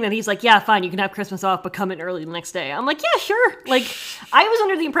crazy thing that he's like, yeah, fine, you can have Christmas off, but come in early the next day. I'm like, yeah, sure. Like, I was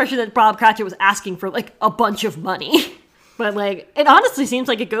under the impression that Bob Cratchit was asking for, like, a bunch of money. But, like, it honestly seems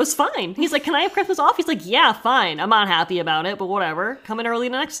like it goes fine. He's like, can I have Christmas off? He's like, yeah, fine. I'm not happy about it, but whatever. Come in early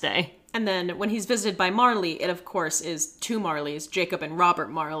the next day. And then when he's visited by Marley, it of course is two Marleys, Jacob and Robert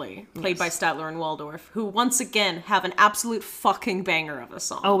Marley, played by Statler and Waldorf, who once again have an absolute fucking banger of a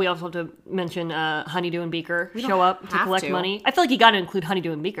song. Oh, we also have to mention Honeydew and Beaker show up to collect money. I feel like you gotta include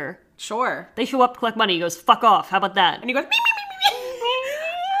Honeydew and Beaker. Sure. They show up to collect money. He goes, fuck off. How about that? And he goes, me, me, me, me, me.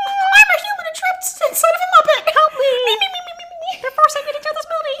 I'm a human trapped inside of a Muppet. Help me. Me, me, me, me, me, me. They're forcing me to do this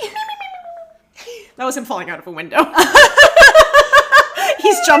movie. Me, me, me, me, me. That was him falling out of a window.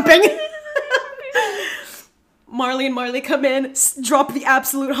 He's jumping. Marley and Marley come in, drop the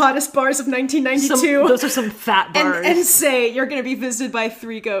absolute hottest bars of 1992. Those are some fat bars. And say, you're going to be visited by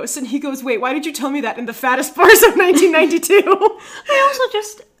 3 ghosts. And he goes, wait, why did you tell me that in the fattest bars of 1992? I also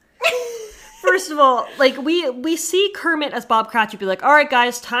just... First of all, like, we see Kermit as Bob Cratchit be like, all right,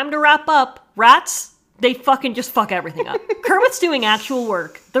 guys, time to wrap up. Rats, they fucking just fuck everything up. Kermit's doing actual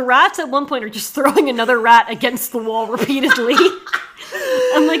work. The rats at one point are just throwing another rat against the wall repeatedly.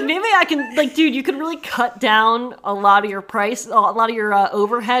 I'm like, maybe I can, like, dude, you could really cut down a lot of your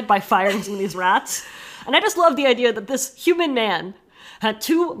overhead by firing some of these rats. And I just love the idea that this human man had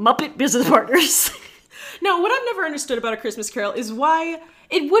 2 Muppet business partners. Now, what I've never understood about A Christmas Carol is why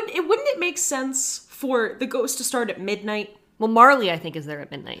wouldn't it make sense for the ghost to start at midnight? Well, Marley, I think, is there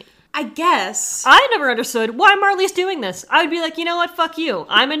at midnight. I guess. I never understood why Marley's doing this. I would be like, you know what, fuck you.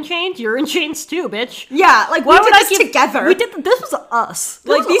 I'm in chains, you're in chains too, bitch. Yeah, like, why would I give together? This was us.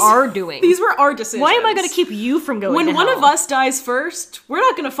 This was our doing. These were our decisions. Why am I going to keep you from going to hell? When one of us dies first, we're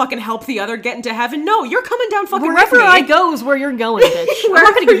not going to fucking help the other get into heaven. No, you're coming down fucking wherever with me. I go is where you're going, bitch. I'm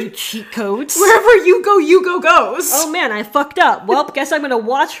not going to give you cheat codes. Wherever you go goes. Oh man, I fucked up. Well, guess I'm going to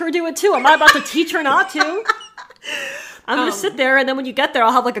watch her do it too. I'm not about to teach her not to. I'm going to sit there, and then when you get there,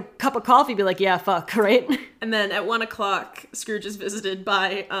 I'll have, like, a cup of coffee, be like, yeah, fuck, right? And then at 1 o'clock, Scrooge is visited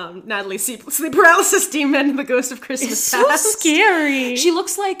by Natalie's sleep paralysis demon, the ghost of Christmas It's Past. so scary. She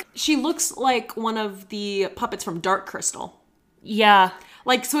looks like one of the puppets from Dark Crystal. Yeah.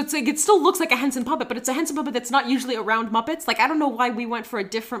 Like, so it's like, it still looks like a Henson puppet, but it's a Henson puppet that's not usually around Muppets. Like, I don't know why we went for a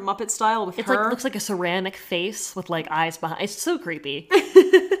different Muppet style with her. It's like, looks like a ceramic face with, like, eyes behind. It's so creepy.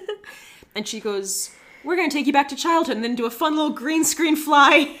 And she goes, we're going to take you back to childhood, and then do a fun little green screen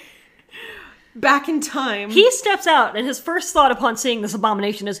fly back in time. He steps out, and his first thought upon seeing this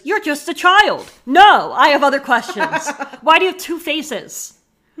abomination is, you're just a child. No, I have other questions. Why do you have 2 faces?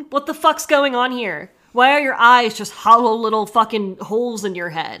 What the fuck's going on here? Why are your eyes just hollow little fucking holes in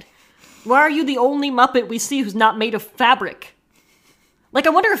your head? Why are you the only Muppet we see who's not made of fabric? Like, I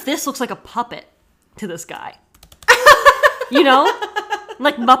wonder if this looks like a puppet to this guy. You know?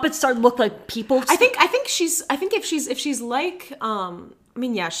 Like, Muppets start to look like people. I think if she's like, I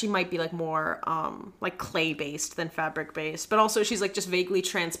mean, yeah, she might be like more, like clay based than fabric based, but also she's like just vaguely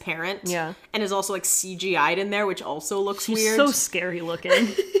transparent. Yeah. And is also like CGI'd in there, which also looks She's weird. so scary looking.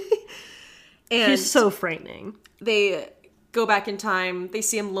 And she's so frightening. They go back in time. They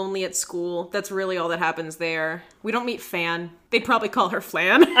see him lonely at school. That's really all that happens there. We don't meet Fan. They'd probably call her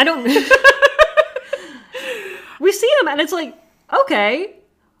Flan. I don't. We see him, and it's like, okay,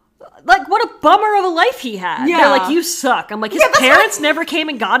 like, what a bummer of a life he had. Yeah. They're like, you suck. I'm like, his parents never came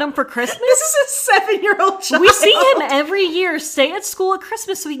and got him for Christmas? This is a 7-year-old child. We see him every year stay at school at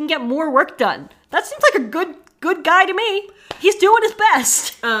Christmas so he can get more work done. That seems like a good guy to me. He's doing his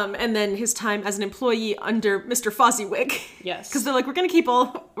best. And then his time as an employee under Mr. Fozziewig. Yes. Because they're like, we're gonna keep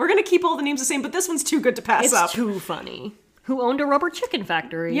all the names the same, but this one's too good to pass up. It's too funny. Who owned a rubber chicken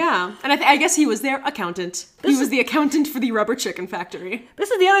factory. Yeah, and I guess he was their accountant. He was the accountant for the rubber chicken factory.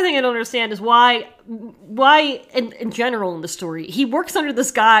 This is the other thing I don't understand is why in general in the story, he works under this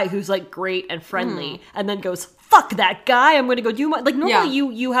guy who's like great and friendly and then goes, fuck that guy, I'm going to go do my... Like normally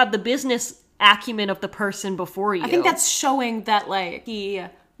you have the business acumen of the person before you. I think that's showing that like he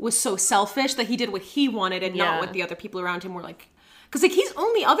was so selfish that he did what he wanted and not what the other people around him were like. Because like he's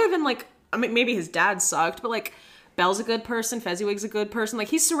only, other than like, I mean maybe his dad sucked, but like... Belle's a good person, Fezziwig's a good person. Like,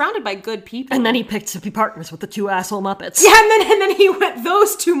 he's surrounded by good people. And then he picked to be partners with the 2 asshole Muppets. Yeah, and then he went,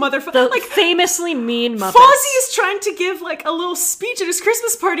 those 2 motherfuckers. Like, famously mean Muppets. Fozzie is trying to give, like, a little speech at his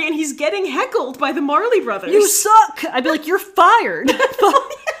Christmas party, and he's getting heckled by the Marley brothers. You suck! I'd be like, you're fired.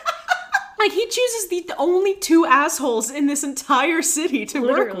 Like, he chooses the only 2 assholes in this entire city to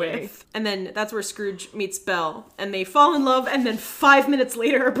work with. And then that's where Scrooge meets Belle, and they fall in love, and then 5 minutes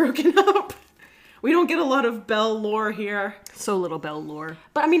later are broken up. We don't get a lot of Belle lore here. So little Belle lore.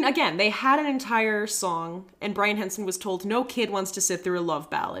 But I mean, again, they had an entire song, and Brian Henson was told no kid wants to sit through a love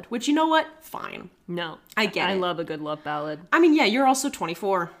ballad. Which, you know what? Fine. No. I get it. I love a good love ballad. I mean, yeah, you're also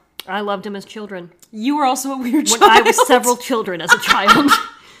 24. I loved him as children. You were also a weird child. When I was several children as a child.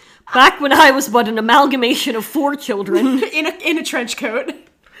 Back when I was, an amalgamation of 4 children. in a trench coat.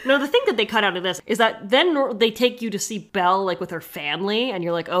 No, the thing that they cut out of this is that then they take you to see Belle, like, with her family, and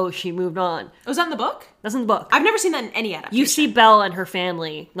you're like, oh, she moved on. Was that in the book? That's in the book. I've never seen that in any adaptation. You see Belle and her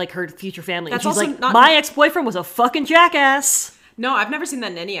family, like, her future family, That's and she's also like, not... my ex-boyfriend was a fucking jackass. No, I've never seen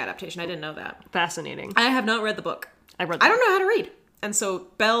that in any adaptation. I didn't know that. Fascinating. I have not read the book. I read the book. I don't know how to read. And so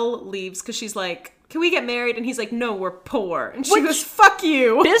Belle leaves because she's like, can we get married? And he's like, no, we're poor. And she goes, fuck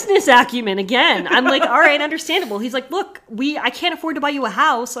you. Business acumen again. I'm like, all right, understandable. He's like, look, I can't afford to buy you a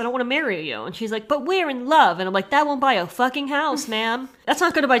house. I don't want to marry you. And she's like, but we're in love. And I'm like, that won't buy a fucking house, ma'am. That's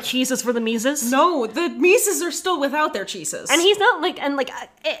not going to buy cheeses for the Mises. No, the Mises are still without their cheeses. And he's not like,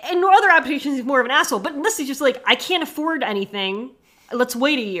 in other adaptations, he's more of an asshole. But in this, he's just like, I can't afford anything. Let's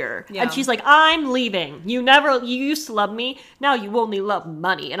wait a year. Yeah. And she's like, I'm leaving. You used to love me. Now you only love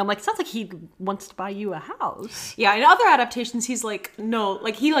money. And I'm like, sounds like he wants to buy you a house. Yeah, in other adaptations, he's like, no,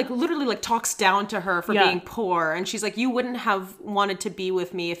 like he like literally like talks down to her for being poor. And she's like, you wouldn't have wanted to be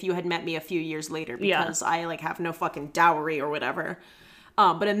with me if you had met me a few years later because I like have no fucking dowry or whatever.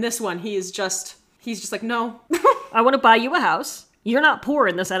 But in this one, he's just like, no. I want to buy you a house. You're not poor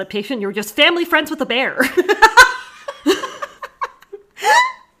in this adaptation. You're just family friends with a bear.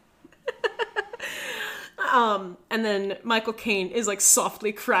 And then Michael Caine is like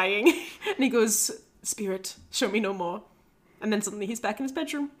softly crying and he goes, Spirit, show me no more. And then suddenly he's back in his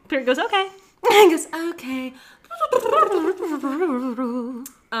bedroom. Spirit goes, okay. And he goes, okay.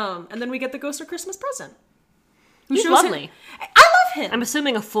 And then we get the Ghost of Christmas Present. He's lovely. I love him. I'm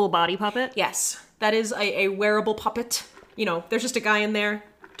assuming a full body puppet. Yes. That is a wearable puppet. You know, there's just a guy in there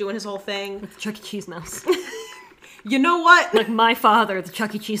doing his whole thing. With the Chuck E. Cheese mouse. You know what? Like my father, the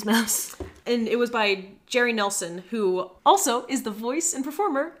Chuck E. Cheese mouse. And it was by Jerry Nelson, who also is the voice and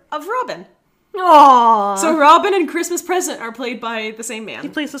performer of Robin. Aww. So Robin and Christmas Present are played by the same man. He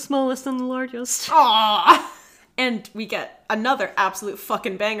plays the smallest and the largest. Aww. And we get another absolute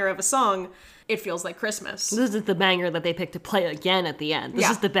fucking banger of a song, It Feels Like Christmas. This is the banger that they picked to play again at the end. This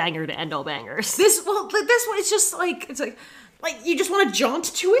is the banger to end all bangers. This one, it's just like, you just want to jaunt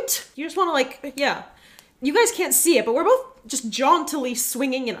to it. You just want to like, yeah. You guys can't see it, but we're both just jauntily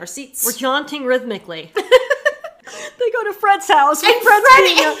swinging in our seats. We're jaunting rhythmically. They go to Fred's house, and Fred's Fred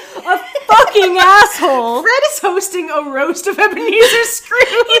being a fucking asshole. Fred is hosting a roast of Ebenezer Scrooge.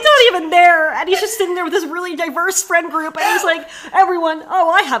 He's not even there, and he's just sitting there with this really diverse friend group, and he's like, everyone,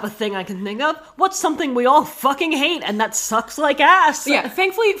 I have a thing I can think of. What's something we all fucking hate, and that sucks like ass? Yeah,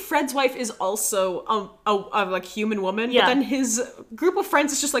 thankfully, Fred's wife is also a like human woman, but then his group of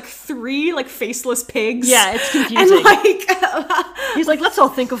friends is just like 3 like faceless pigs. Yeah, it's confusing. And like, he's like, let's all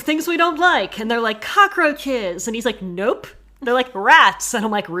think of things we don't like, and they're like, cockroaches, and he's like, nope. They're like, rats. And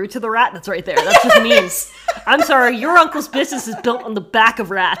I'm like, rude to the rat that's right there. That's just means. I'm sorry, your uncle's business is built on the back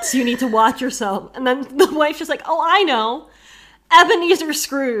of rats. You need to watch yourself. And then the wife's just like, oh, I know. Ebenezer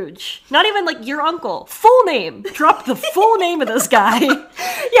Scrooge. Not even like your uncle. Full name. Drop the full name of this guy.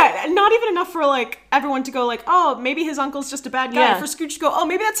 Yeah, not even enough for like everyone to go like, oh, maybe his uncle's just a bad guy. Yeah. For Scrooge to go, oh,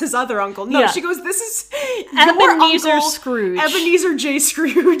 maybe that's his other uncle. No, she goes, this is Ebenezer your uncle, Scrooge. Ebenezer J.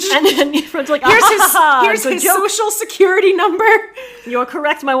 Scrooge. And then your friend's like, here's his social security number. You're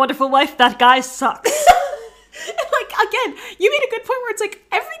correct, my wonderful wife. That guy sucks. And like, again, you made a good point where it's like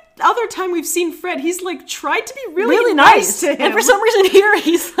every other time we've seen Fred, he's like tried to be really nice to him. And for some reason here,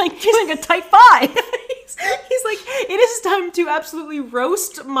 he's like doing a type 5. He's like, it is time to absolutely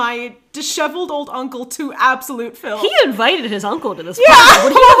roast my disheveled old uncle to absolute filth. He invited his uncle to this party.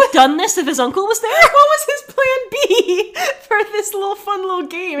 Would he have done this if his uncle was there? What was his plan B for this little fun little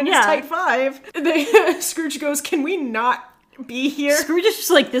game in his type 5? Scrooge goes, can we not be here? Scrooge is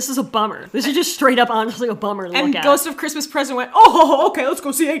just like, this is a bummer. This is just straight up honestly a bummer to look at. And Ghost of Christmas Present went, oh, okay, let's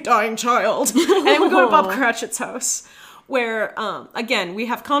go see a dying child. And then we go to Bob Cratchit's house, where, again, we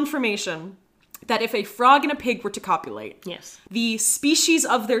have confirmation that if a frog and a pig were to copulate, the species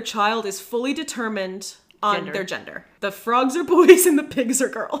of their child is fully determined on their gender. The frogs are boys and the pigs are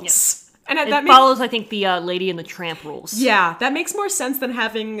girls. Yes. And that follows, I think, the Lady and the Tramp rules. Yeah, that makes more sense than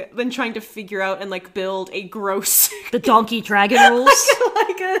trying to figure out and like build a gross the donkey dragon rules,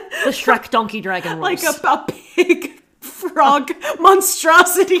 the Shrek donkey dragon rules, like a pig frog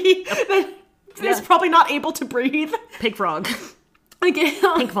monstrosity that is probably not able to breathe. Pig frog. Like,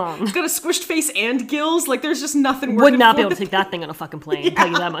 Pink Fong. It's got a squished face and gills. Like, there's just nothing working. Would not be for able to it. take that thing on a fucking plane. I'll tell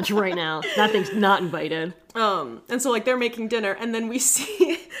you that much right now. That thing's not invited. And so, like, they're making dinner, and then we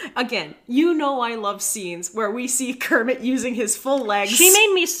see, again, you know I love scenes where we see Kermit using his full legs. She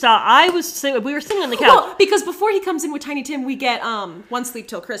made me stop. We were sitting on the couch. Well, because before he comes in with Tiny Tim, we get One Sleep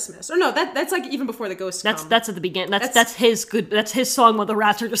Till Christmas. Or no, that's like even before the ghosts come. That's at the beginning. That's his song while the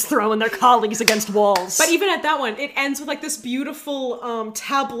rats are just throwing their colleagues against walls. But even at that one, it ends with like this beautiful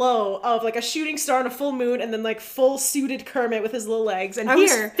tableau of like a shooting star and a full moon, and then like full suited Kermit with his little legs. And I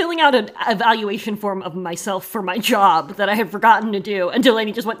was filling out an evaluation form of myself for my job that I had forgotten to do, and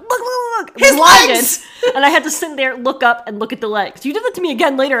Delaney just went, look, his legs! And I had to sit there, look up, and look at the legs. You did that to me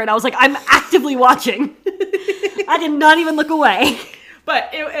again later, and I was like, I'm actively watching. I did not even look away.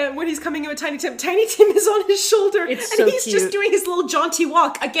 But when he's coming in with Tiny Tim is on his shoulder. It's and so he's cute. just doing his little jaunty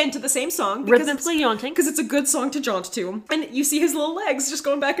walk, again, to the same song. Rhythmically jaunting. Because it's a good song to jaunt to. And you see his little legs just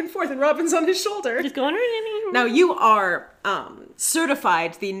going back and forth, and Robin's on his shoulder. Just going... Now, you are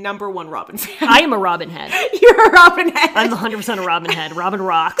certified the #1 Robin fan. I am a Robin head. You're a Robin head. I'm 100% a Robin head. Robin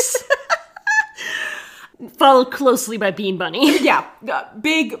rocks. Followed closely by Bean Bunny. Yeah,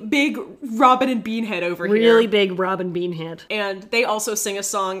 big Robin and Beanhead over here. Really big Robin Beanhead. And they also sing a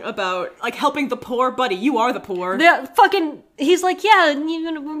song about, like, helping the poor. Buddy, you are the poor. He's like, yeah,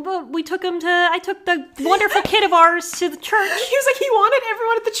 I took the wonderful kid of ours to the church. He was like, he wanted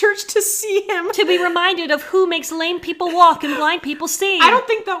everyone at the church to see him. To be reminded of who makes lame people walk and blind people see. I don't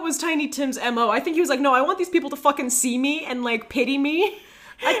think that was Tiny Tim's MO. I think he was like, no, I want these people to fucking see me and, like, pity me.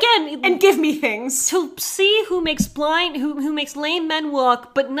 Again, and give me things to see who makes who makes lame men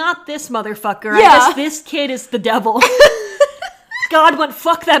walk, but not this motherfucker. Yeah. I guess this kid is the devil. God went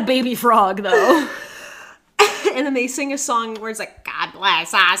fuck that baby frog though. And then they sing a song where it's like, God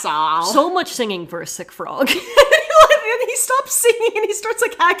bless us all. So much singing for a sick frog. And he stops singing and he starts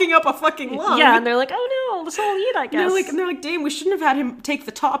like hacking up a fucking lung. Yeah, and they're like, oh no, this whole eat, I guess. And they're like, damn, we shouldn't have had him take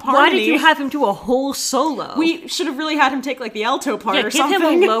the top harmony. Why did you have him do a whole solo? We should have really had him take like the alto part or something.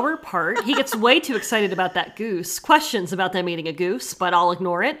 Give him a lower part. He gets way too excited about that goose. Questions about them eating a goose, but I'll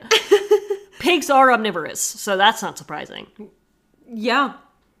ignore it. Pigs are omnivorous, so that's not surprising. Yeah,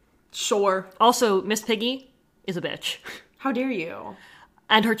 sure. Also, Miss Piggy is a bitch. How dare you?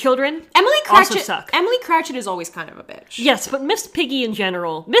 And her children Emily Cratchit also suck. Emily Cratchit is always kind of a bitch. Yes, but Miss Piggy in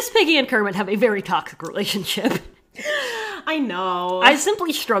general, Miss Piggy and Kermit have a very toxic relationship. I know. I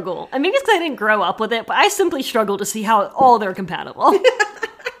simply struggle. I mean, it's because I didn't grow up with it, but I simply struggle to see how all they're compatible.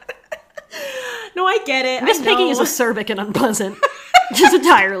 No, I get it. Miss Piggy is acerbic and unpleasant. Just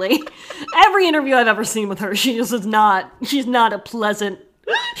entirely. Every interview I've ever seen with her, she's not a pleasant...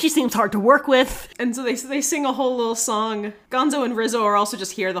 She seems hard to work with. And so they sing a whole little song. Gonzo and Rizzo are also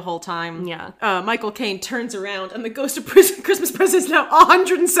just here the whole time. Yeah. Michael Caine turns around and the ghost of Christmas Present is now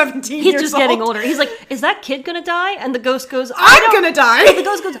 117 years old. He's just getting older. He's like, is that kid gonna die? And the ghost goes, I'm gonna die! And the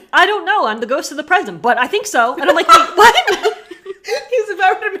ghost goes, I don't know, I'm the ghost of the present, but I think so. And I'm like, wait, what? He's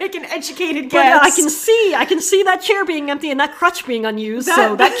about to make an educated But guess. I can see that chair being empty and that crutch being unused,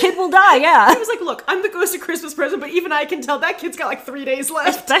 so that kid will die, yeah. He was like, look, I'm the ghost of Christmas Present, but even I can tell that kid's got like 3 days left.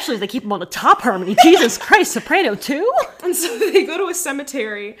 Especially if they keep him on the top harmony. Jesus Christ, soprano too? And so they go to a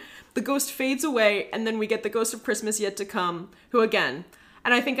cemetery, the ghost fades away, and then we get the ghost of Christmas Yet to Come, who again,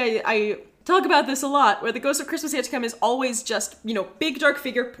 and I think I talk about this a lot, where the ghost of Christmas Yet to Come is always just, big dark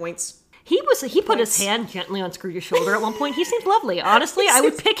figure points. He put his hand gently on Scrooge's shoulder at one point. He seemed lovely. Honestly, I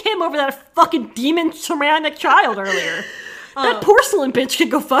would pick him over that fucking demon ceramic child earlier. That porcelain bitch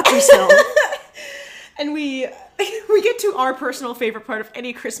could go fuck herself. And we get to our personal favorite part of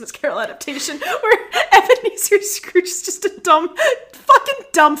any Christmas Carol adaptation, where Ebenezer Scrooge is just a fucking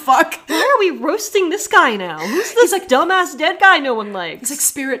dumb fuck. Why are we roasting this guy now? Who's this like dumbass dead guy no one likes? He's like,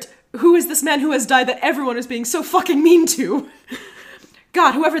 Spirit, who is this man who has died that everyone is being so fucking mean to?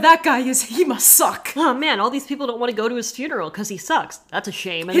 God, whoever that guy is, he must suck. Oh man, all these people don't want to go to his funeral because he sucks. That's a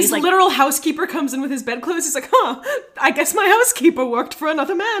shame. And his he's like, literal housekeeper comes in with his bedclothes. He's like, I guess my housekeeper worked for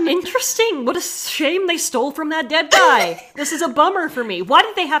another man. Interesting. What a shame they stole from that dead guy. This is a bummer for me. Why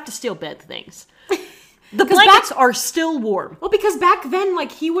did they have to steal bed things? The blankets are still warm. Well, because back then,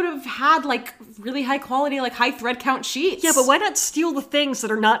 he would have had, really high quality, high thread count sheets. Yeah, but why not steal the things that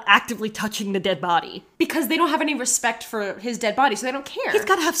are not actively touching the dead body? Because they don't have any respect for his dead body, so they don't care. He's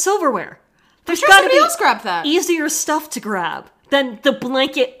got to have silverware. There's gotta somebody else grab that. Easier stuff to grab than the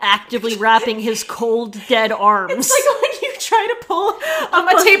blanket actively wrapping his cold, dead arms. It's like when you try to pull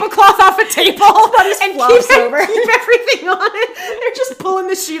a tablecloth off a table and keep everything on it. They're just pulling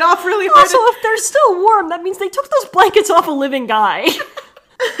the sheet off really hard. Also, if they're still warm, that means they took those blankets off a living guy.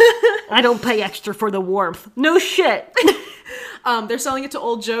 I don't pay extra for the warmth. No shit. They're selling it to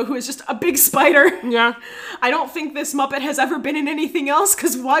old Joe, who is just a big spider. Yeah. I don't think this Muppet has ever been in anything else,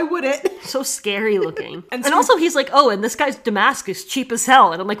 because why would it? So scary looking. And and also he's like, oh, and this guy's damask is cheap as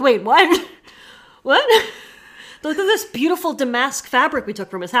hell. And I'm like, wait, what? What? Look at this beautiful damask fabric we took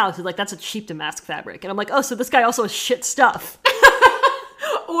from his house. He's like, that's a cheap damask fabric. And I'm like, oh, so this guy also has shit stuff.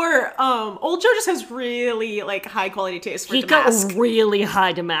 Or, old Joe just has really, like, high quality taste for damask. Got really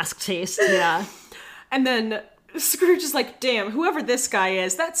high damask taste, yeah. And then Scrooge is like, damn, whoever this guy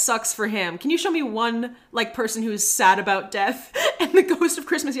is, that sucks for him. Can you show me one, like, person who's sad about death? And the ghost of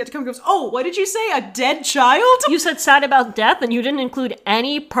Christmas yet to come goes, oh, what did you say? A dead child? You said sad about death and you didn't include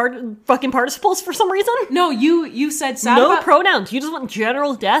any fucking participles for some reason? No, you said sad no about... pronouns. You just want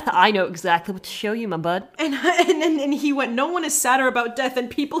general death? I know exactly what to show you, my bud. And he went, no one is sadder about death than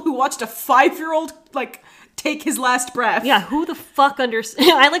people who watched a 5-year-old, like, take his last breath. Yeah, who the fuck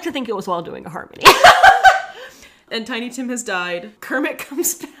understands? I like to think it was while doing a harmony. And Tiny Tim has died. Kermit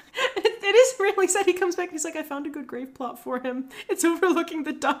comes back. It is really sad. He comes back and he's like, I found a good grave plot for him. It's overlooking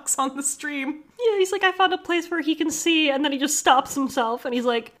the ducks on the stream. Yeah, he's like, I found a place where he can see, and then he just stops himself, and he's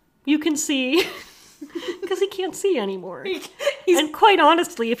like, you can see. Because he can't see anymore. And quite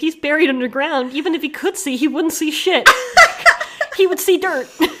honestly, if he's buried underground, even if he could see, he wouldn't see shit. He would see dirt.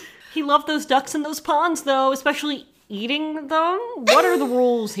 He loved those ducks in those ponds, though, especially eating them. What are the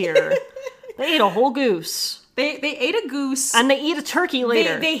rules here? They ate a whole goose. They ate a goose. And they eat a turkey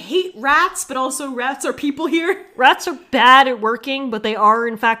later. They hate rats, but also rats are people here. Rats are bad at working, but they are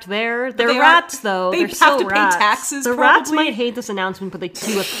in fact there. They're rats, though. They're have to rats. pay taxes, The probably. rats might hate this announcement, but they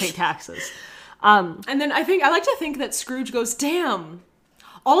do have to pay taxes. And then I like to think that Scrooge goes, damn,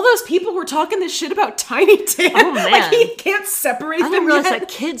 all those people were talking this shit about Tiny Tim. Oh, man. Like, he can't separate them I didn't realize yet. that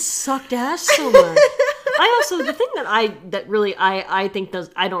kids sucked ass so much. The thing that I think does,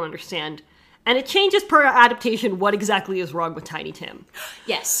 I don't understand, and it changes per adaptation what exactly is wrong with Tiny Tim.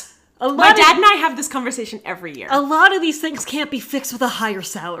 Yes. My dad and I have this conversation every year. A lot of these things can't be fixed with a higher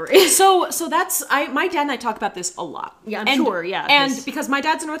salary. So that's my dad and I talk about this a lot. Yeah, I'm sure, yeah. And because my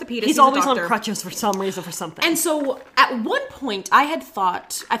dad's an orthopedist, he's a always doctor. on crutches for some reason, for something. And so at one point I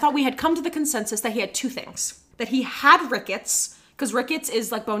thought we had come to the consensus that he had two things. That he had rickets, because rickets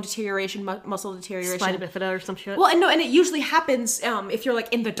is like bone deterioration, muscle deterioration. Spina bifida or some shit. Well, and it usually happens if you're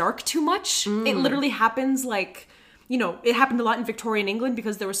like in the dark too much. It literally happens like, you know, it happened a lot in Victorian England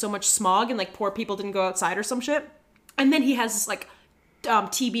because there was so much smog and like poor people didn't go outside or some shit. And then he has like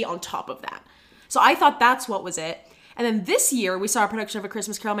TB on top of that. So I thought that's what was it. And then this year we saw a production of A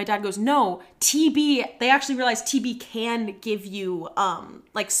Christmas Carol. My dad goes, no, TB, they actually realized TB can give you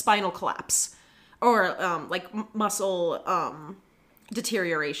like spinal collapse or like muscle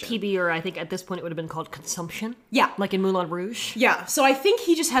deterioration. TB, or I think at this point it would have been called consumption. Yeah. Like in Moulin Rouge. Yeah, so I think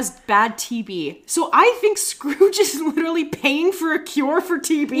he just has bad TB. So I think Scrooge is literally paying for a cure for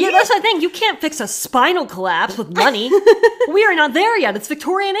TB. Yeah, that's the thing. You can't fix a spinal collapse with money. We are not there yet. It's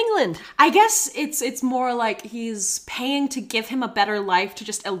Victorian England. I guess it's more like he's paying to give him a better life to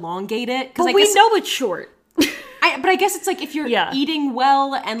just elongate it. But we know it's short. But I guess it's like if you're eating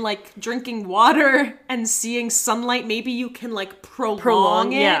well and like drinking water and seeing sunlight, maybe you can like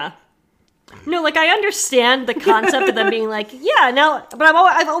prolong it. Yeah. No, like I understand the concept of them being like, yeah, now, but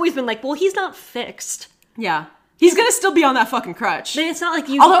I've always been like, well, he's not fixed. Yeah. He's gonna still be on that fucking crutch. It's not like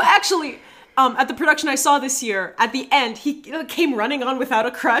you... Although actually... at the production I saw this year, at the end, he came running on without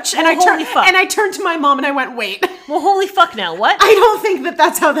a crutch, and I turned to my mom and I went, "Wait, well, holy fuck! Now what? I don't think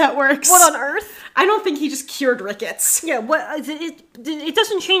that's how that works. What on earth? I don't think he just cured rickets. Yeah, what? It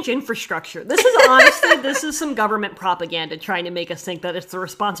doesn't change infrastructure. This is honestly, some government propaganda trying to make us think that it's the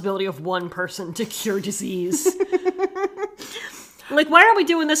responsibility of one person to cure disease. Like, why are we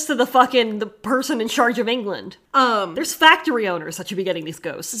doing this to the person in charge of England? There's factory owners that should be getting these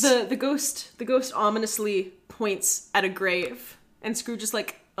ghosts. The ghost ominously points at a grave, and Scrooge is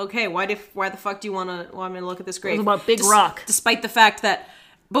like, okay, why the fuck do you want me to look at this grave? It was about Big Rock. Despite the fact that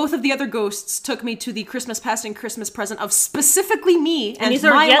both of the other ghosts took me to the Christmas past and Christmas present of specifically me and these my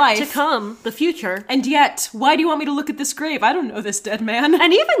are yet life. To come, the future. And yet, why do you want me to look at this grave? I don't know this dead man.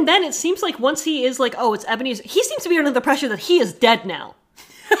 And even then, it seems like once he is like, oh, it's Ebenezer, he seems to be under the pressure that he is dead now.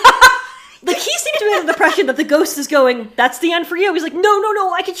 Like, he seems to be under the pressure that the ghost is going, that's the end for you. He's like,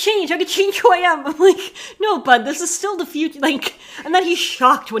 no, I could change who I am. I'm like, no, bud, this is still the future. Like, and then he's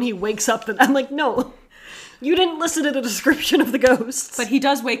shocked when he wakes up, and I'm like, no. You didn't listen to the description of the ghosts. But he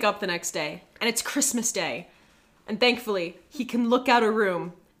does wake up the next day, and it's Christmas Day. And thankfully, he can look out a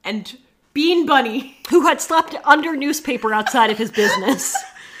room, and Bean Bunny, who had slept under newspaper outside of his business.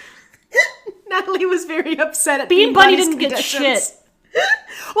 Natalie was very upset at Bean Bunny Bunny's didn't conditions. get shit.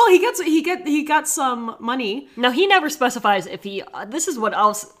 Well, he got some money. Now, he never specifies if he... this is what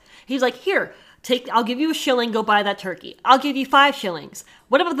else... He's like, here, I'll give you a shilling, go buy that turkey. I'll give you 5 shillings.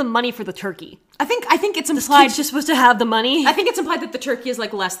 What about the money for the turkey? I think it's implied... He's just supposed to have the money? I think it's implied that the turkey is,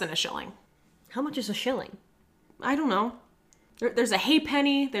 like, less than a shilling. How much is a shilling? I don't know. There's a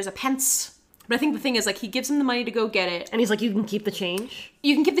halfpenny, there's a pence. But I think the thing is, like, he gives him the money to go get it. And he's like, you can keep the change?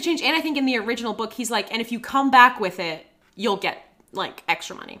 You can keep the change, and I think in the original book, he's like, and if you come back with it, you'll get, like,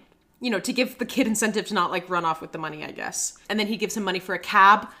 extra money. You know, to give the kid incentive to not, like, run off with the money, I guess. And then he gives him money for a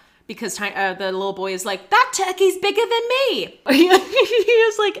cab, because the little boy is like, that turkey's bigger than me. He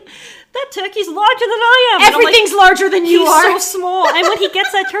is like, that turkey's larger than I am. Everything's larger than you are. He's so small. And when he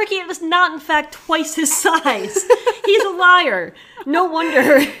gets that turkey, it was not, in fact, twice his size. He's a liar. No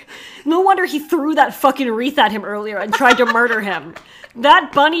wonder he threw that fucking wreath at him earlier and tried to murder him.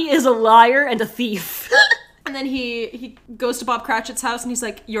 That bunny is a liar and a thief. And then he goes to Bob Cratchit's house and he's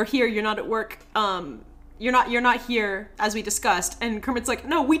like, you're here, you're not at work. You're not here, as we discussed. And Kermit's like,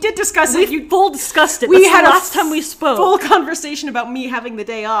 no, we did discuss it. We full discussed it. We had last time we spoke. Full conversation about me having the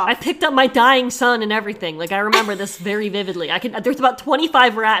day off. I picked up my dying son and everything. Like, I remember this very vividly. There's about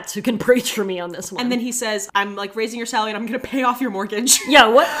 25 rats who can preach for me on this one. And then he says, I'm, like, raising your salary and I'm going to pay off your mortgage. Yeah,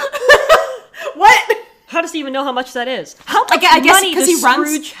 what? What? How does he even know how much that is? How much he money does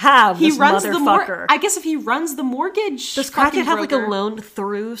Scrooge have, this motherfucker? I guess if he runs the mortgage... Does Cratchit have, like, a loan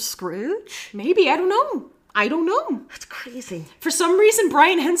through Scrooge? Maybe, I don't know. That's crazy. For some reason,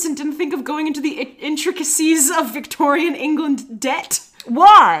 Brian Henson didn't think of going into the intricacies of Victorian England debt.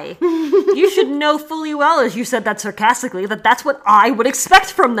 Why? You should know fully well, as you said that sarcastically, that that's what I would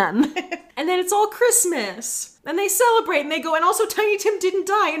expect from them. And then it's all Christmas. And they celebrate and they go, and also Tiny Tim didn't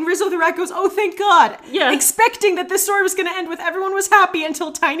die. And Rizzo the Rat goes, oh, thank God. Yeah. Expecting that this story was going to end with everyone was happy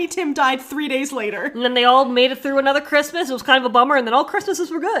until Tiny Tim died 3 days later. And then they all made it through another Christmas. It was kind of a bummer. And then all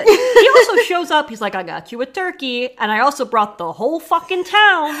Christmases were good. He also shows up. He's like, I got you a turkey. And I also brought the whole fucking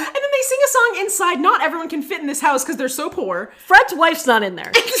town. And then they sing a song inside. Not everyone can fit in this house because they're so poor. Fred's wife's not in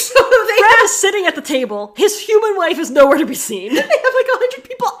there. So Fred is sitting at the table. His human wife is nowhere to be seen. They have like 100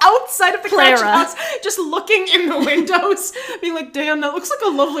 people outside of the Cratchit house just looking in the windows, being like, damn, that looks like a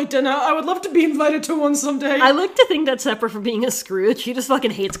lovely dinner. I would love to be invited to one someday. I like to think that separate from being a Scrooge, he just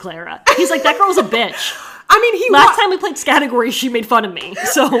fucking hates Clara. He's like, that girl's a bitch. I mean, Last time we played Scattergory, she made fun of me,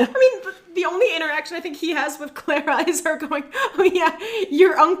 so... I mean, the only interaction I think he has with Clara is her going, oh yeah,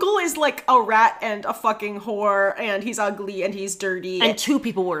 your uncle is like a rat and a fucking whore, and he's ugly and he's dirty. And 2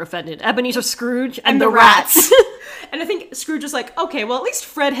 people were offended. Ebenezer Scrooge and the rats. And I think Scrooge was like, okay, well, at least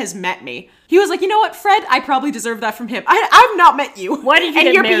Fred has met me. He was like, you know what, Fred? I probably deserve that from him. I've not met you. Why did you and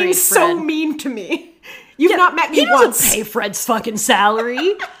get you're married, being Fred? so mean to me. You've not met me once. He doesn't pay Fred's fucking salary.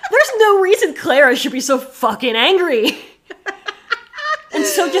 There's no reason Clara should be so fucking angry. And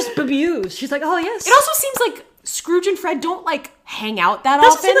so just bemused. She's like, oh, yes. It also seems like Scrooge and Fred don't, like, hang out that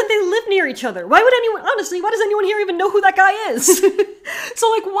Doesn't often. seem that they live near each other. Why would anyone, honestly, why does anyone here even know who that guy is? So,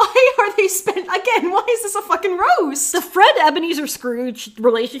 like, why are they why is this a fucking roast? The Fred-Ebenezer-Scrooge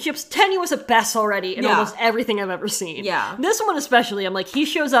relationship's tenuous at best already in almost everything I've ever seen. Yeah. This one especially, I'm like, he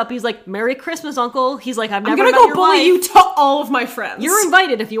shows up, he's like, Merry Christmas, Uncle. He's like, I'm gonna met go your bully wife. you to all of my friends. You're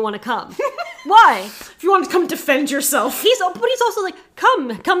invited if you want to come. Why? If you want to come defend yourself. But he's also like,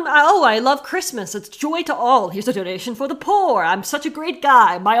 come, oh, I love Christmas. It's joy to all. Here's a donation for the poor. I'm such a great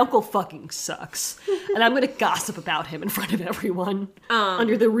guy. My uncle fucking sucks. And I'm gonna gossip about him in front of everyone.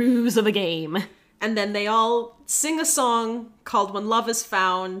 Under the ruse of a game. And then they all sing a song called When Love Is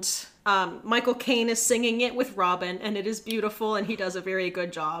Found. Michael Caine is singing it with Robin, and it is beautiful, and he does a very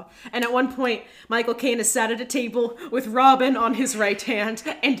good job. And at one point, Michael Caine is sat at a table with Robin on his right hand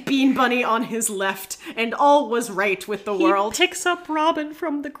and Bean Bunny on his left, and all was right with the world. He picks up Robin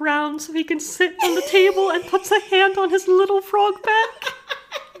from the ground so he can sit on the table and puts a hand on his little frog back.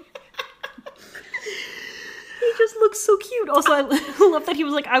 He just looks so cute. Also, I love that he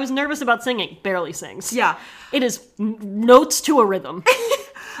was like, I was nervous about singing. Barely sings. Yeah. It is notes to a rhythm.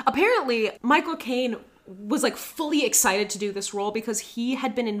 Apparently, Michael Caine was like fully excited to do this role because he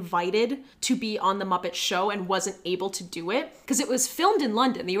had been invited to be on the Muppet Show and wasn't able to do it because it was filmed in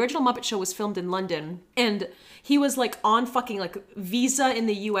London. The original Muppet Show was filmed in London, and he was like on fucking like visa in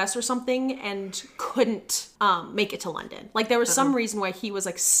the US or something and couldn't make it to London. Like there was some reason why he was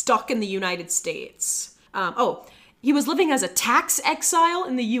like stuck in the United States. He was living as a tax exile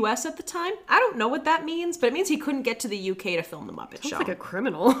in the US at the time. I don't know what that means, but it means he couldn't get to the UK to film the Muppet Show. Sounds like a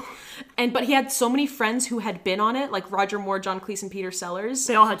criminal. But he had so many friends who had been on it, like Roger Moore, John Cleese, and Peter Sellers.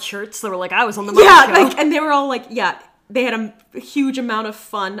 They all had shirts that were like, I was on the Muppet Show. Yeah, and they were all like, they had a huge amount of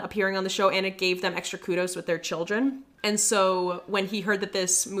fun appearing on the show, and it gave them extra kudos with their children. And so when he heard that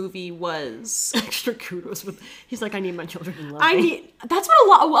this movie was extra kudos with, he's like, I need my children to love me. That's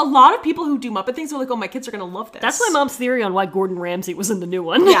what a lot of people who do Muppet things are like, oh, my kids are gonna love this. That's my mom's theory on why Gordon Ramsay was in the new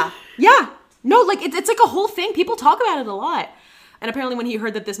one. Yeah. No, like it's like a whole thing. People talk about it a lot. And apparently when he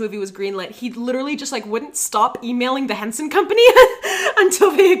heard that this movie was greenlit, he literally just like wouldn't stop emailing the Henson Company until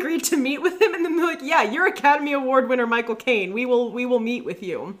they agreed to meet with him. And then they're like, yeah, you're Academy Award winner Michael Caine. We will meet with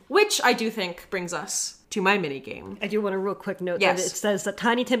you. Which I do think brings us to my mini game. I do want a real quick note that it says that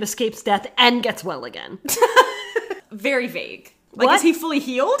Tiny Tim escapes death and gets well again. Very vague. Like, is he fully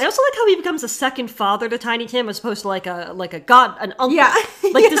healed? I also like how he becomes a second father to Tiny Tim as opposed to like an uncle. Yeah.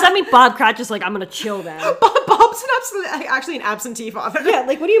 Like, does that mean Bob Cratchit is like, I'm gonna chill now? Bob's actually an absentee father. Yeah,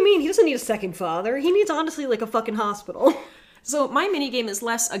 like, what do you mean? He doesn't need a second father. He needs, honestly, like a fucking hospital. So my mini game is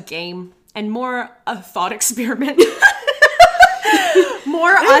less a game and more a thought experiment. I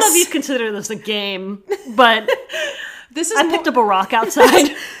don't know if you'd consider this a game, but I picked up a rock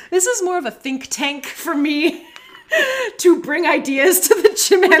outside. This is more of a think tank for me to bring ideas to the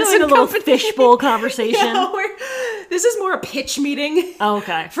Jim Henson Company. A little fishbowl conversation. Yeah, this is more a pitch meeting. Oh,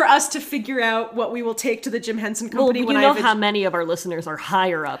 okay. For us to figure out what we will take to the Jim Henson Company. Well, you know how many of our listeners are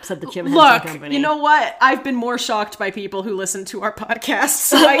higher ups at the Jim Henson Company. Look, you know what? I've been more shocked by people who listen to our podcast,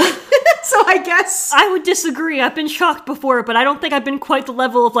 so I guess I would disagree. I've been shocked before, but I don't think I've been quite the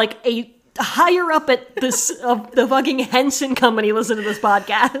level of like a higher up at this of the fucking Henson Company listen to this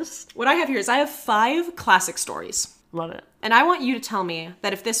podcast. What I have here is I have 5 classic stories. Love it. And I want you to tell me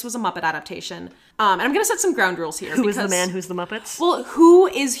that if this was a Muppet adaptation, and I'm going to set some ground rules here. Who is the man who's the Muppets? Well, who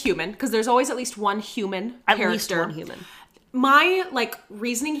is human? Because there's always at least one human character. At least one human. My,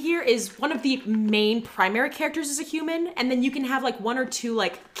 reasoning here is one of the main primary characters is a human, and then you can have, one or two,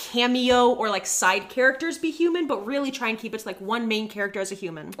 cameo or, side characters be human, but really try and keep it to, one main character as a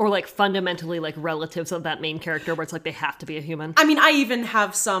human. Or, fundamentally, relatives of that main character where it's they have to be a human. I mean, I even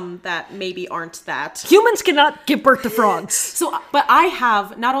have some that maybe aren't that. Humans cannot give birth to frogs. But I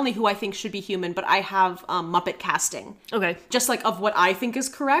have, not only who I think should be human, but I have Muppet casting. Okay. Just, of what I think is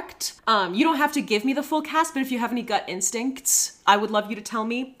correct. You don't have to give me the full cast, but if you have any gut instinct, I would love you to tell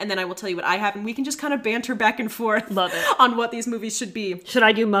me, and then I will tell you what I have, and we can just kind of banter back and forth on what these movies should be. Should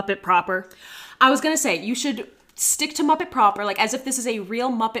I do Muppet proper? I was gonna say, you should stick to Muppet proper, as if this is a real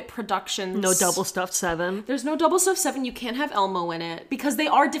Muppet Productions. No double stuffed 7. There's no double stuffed 7. You can't have Elmo in it, because they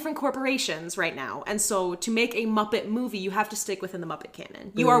are different corporations right now, and so to make a Muppet movie, you have to stick within the Muppet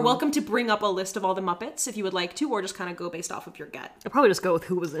canon. You are welcome to bring up a list of all the Muppets if you would like to, or just kind of go based off of your gut. I'll probably just go with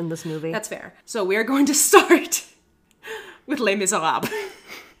who was in this movie. That's fair. So we are going to start with Les Miserables.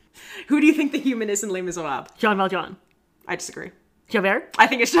 Who do you think the human is in Les Miserables? Jean Valjean. I disagree. Javert? I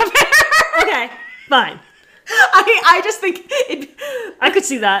think it's Javert. Okay, fine. I just think I could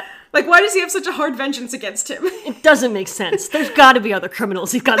see that. Why does he have such a hard vengeance against him? It doesn't make sense. There's got to be other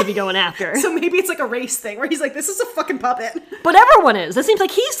criminals he's got to be going after. So maybe it's a race thing where he's this is a fucking puppet. But everyone is. It seems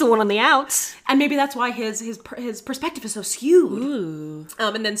like he's the one on the outs. And maybe that's why his perspective is so skewed. Ooh.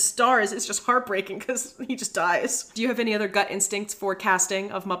 And then Stars is just heartbreaking because he just dies. Do you have any other gut instincts for casting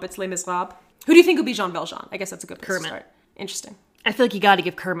of Muppets Les Miserables? Who do you think would be Jean Valjean? I guess that's a good place to start. Interesting. I feel like you got to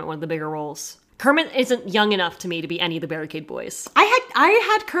give Kermit one of the bigger roles. Kermit isn't young enough to me to be any of the Barricade Boys.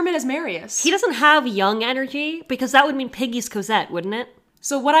 I had Kermit as Marius. He doesn't have young energy, because that would mean Piggy's Cosette, wouldn't it?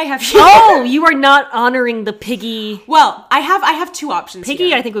 So what I have here... Oh, you are not honoring the Piggy... Well, I have 2 options Piggy,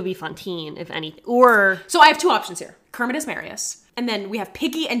 here. I think, would be Fontaine, if anything. Or... So I have 2 options here. Kermit as Marius. And then we have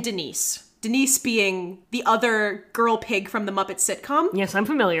Piggy and Denise. Denise being the other girl pig from the Muppet sitcom. Yes, I'm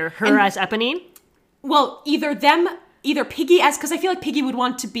familiar. Her as Eponine? Well, either Piggy as... Because I feel like Piggy would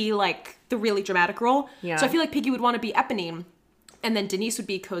want to be, the really dramatic role. Yeah. So I feel like Piggy would want to be Eponine. And then Denise would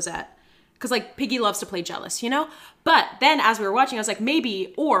be Cosette. Because, Piggy loves to play jealous, you know? But then, as we were watching, I was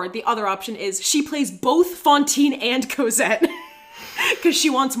maybe... Or the other option is she plays both Fontaine and Cosette. Because she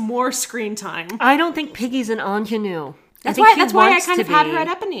wants more screen time. I don't think Piggy's an ingenue. That's why I kind of had her at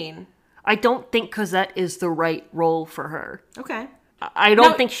Eponine. I don't think Cosette is the right role for her. Okay. I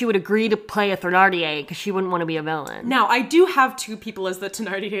don't think she would agree to play a Thénardier because she wouldn't want to be a villain. Now, I do have 2 people as the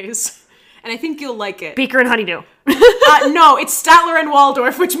Thénardiers. And I think you'll like it. Beaker and Honeydew. No, it's Statler and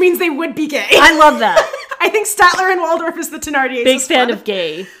Waldorf, which means they would be gay. I love that. I think Statler and Waldorf is the Thénardiers. Big fan of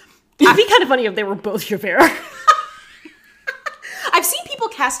gay. It'd be kind of funny if they were both Javert. I've seen people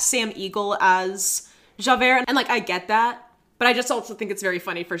cast Sam Eagle as Javert, and I get that. But I just also think it's very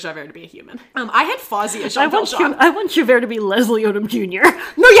funny for Javert to be a human. I had Fozzie as Jean Valjean. I want Javert to be Leslie Odom Jr.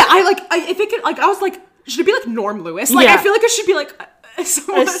 No, yeah, if it could, I was should it be Norm Lewis? I feel like it should be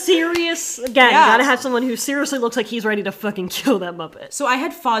someone... A serious... Again, you gotta have someone who seriously looks like he's ready to fucking kill that Muppet. So I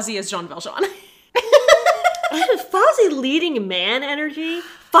had Fozzie as Jean Valjean. Fozzie leading man energy.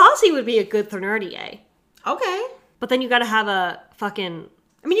 Fozzie would be a good Thénardier. Okay. But then you gotta have a fucking...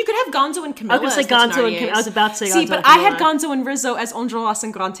 I mean, you could have Gonzo and Camilla. I was gonna say Gonzo and Camilla. I was about to say Gonzo. See, but I had Gonzo and Rizzo as Enjolras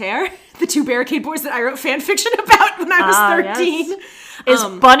and Grantaire, the two barricade boys that I wrote fan fiction about when I was 13.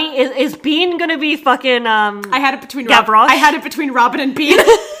 Yes. Is Bean gonna be fucking I had it between Gavroche? I had it between Robin and Bean.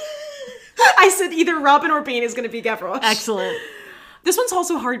 I said either Robin or Bean is gonna be Gavroche. Excellent. This one's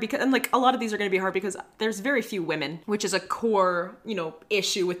also hard because, and like a lot of these are going to be hard because there's very few women, which is a core,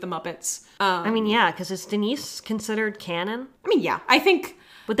 issue with the Muppets. I mean, yeah, because is Denise considered canon? I mean, yeah, I think...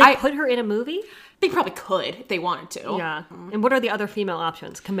 Would they put her in a movie? They probably could if they wanted to. Yeah. And what are the other female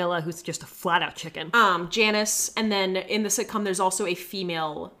options? Camilla, who's just a flat-out chicken. Janice, and then in the sitcom, there's also a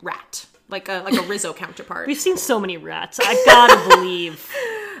female rat, like a Rizzo counterpart. We've seen so many rats. I gotta believe.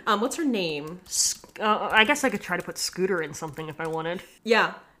 What's her name? I guess I could try to put Scooter in something if I wanted.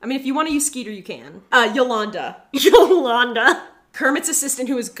 Yeah. I mean, if you want to use Skeeter, you can. Yolanda. Yolanda. Kermit's assistant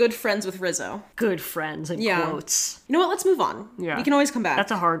who is good friends with Rizzo. Good friends, in quotes. You know what? Let's move on. Yeah. We can always come back.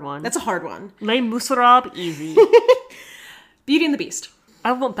 That's a hard one. Les Miserables, easy. Beauty and the Beast.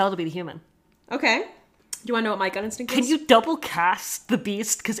 I want Belle to be the human. Okay. Do you want to know what my gut instinct is? Can you double cast the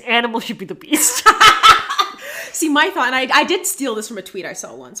Beast? Because Animal should be the Beast. See, my thought, and I did steal this from a tweet I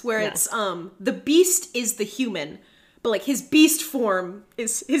saw once, where it's, the Beast is the human, but, like, his beast form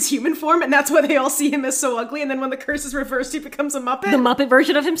is his human form, and that's why they all see him as so ugly, and then when the curse is reversed, he becomes a Muppet. The Muppet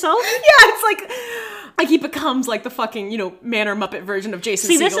version of himself? Yeah, it's like he becomes, like, the fucking, man or Muppet version of Jason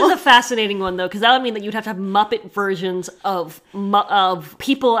Segel. See, this is a fascinating one, though, because that would mean that you'd have to have Muppet versions of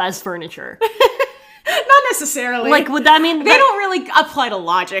people as furniture. Not necessarily. Like, would that mean... They don't really apply to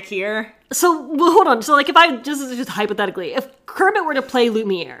logic here. So, well, hold on. So, like, if I, just hypothetically, if Kermit were to play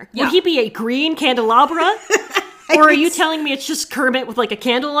Lumiere, would he be a green candelabra? Or are you telling me it's just Kermit with, like, a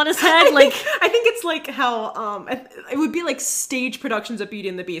candle on his head? I think it's like how, it would be like stage productions of Beauty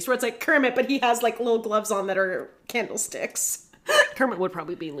and the Beast, where it's like Kermit, but he has, like, little gloves on that are candlesticks. Kermit would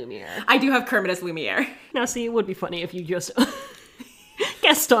probably be Lumiere. I do have Kermit as Lumiere. Now, see, it would be funny if you just...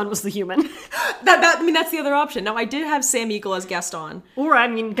 Gaston was the human. I mean, that's the other option. No, I did have Sam Eagle as Gaston. Or, I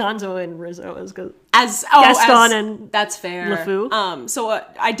mean, Gonzo and Rizzo as Gaston and that's fair. LeFou. So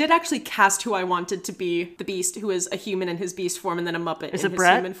I did actually cast who I wanted to be the Beast, who is a human in his beast form and then a Muppet in his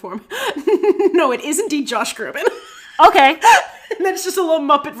human form. No, it is indeed Josh Groban. Okay. And then it's just a little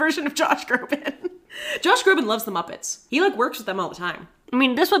Muppet version of Josh Groban. Josh Groban loves the Muppets. He, like, works with them all the time. I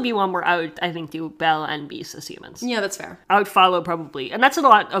mean, this would be one where I would, I think, do Belle and Beast as humans. Yeah, that's fair. I would follow probably, and that's a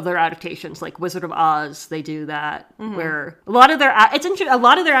lot of their adaptations, like Wizard of Oz. They do that, where a lot of their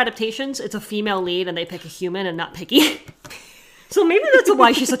adaptations, it's a female lead, and they pick a human and not Piggy. So maybe that's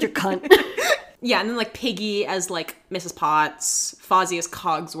why she's such a cunt. Yeah, and then like Piggy as like Mrs. Potts, Fozzie as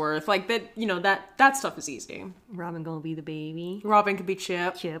Cogsworth, like that. That stuff is easy. Robin gonna be the baby. Robin could be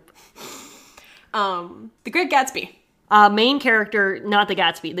Chip. The Great Gatsby. Main character, not the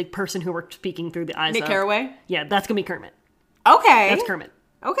Gatsby, the person who we're speaking through the eyes Nick of. Carraway? Yeah, that's gonna be Kermit. Okay. That's Kermit.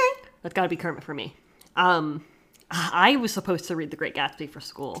 Okay. That's gotta be Kermit for me. I was supposed to read The Great Gatsby for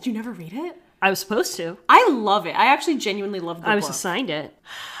school. Did you never read it? I was supposed to. I love it. I actually genuinely love the book. I was assigned it.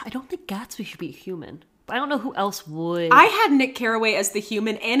 I don't think Gatsby should be a human. But I don't know who else would. I had Nick Carraway as the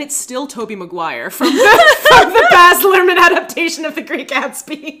human, and it's still Tobey Maguire from the Baz Luhrmann adaptation of The Great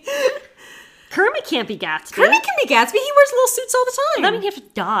Gatsby. Kermit can't be Gatsby. Kermit can be Gatsby. He wears little suits all the time. That means you have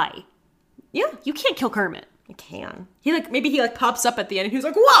to die. Yeah. You can't kill Kermit. You can. Maybe he pops up at the end and he's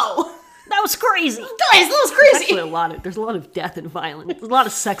like, whoa! That was crazy. Guys, that was crazy. Actually, there's a lot of death and violence. There's a lot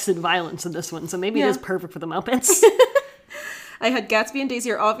of sex and violence in this one, so maybe it is perfect for the Muppets. I had Gatsby and Daisy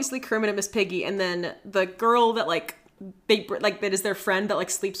are obviously Kermit and Miss Piggy, and then the girl that that is their friend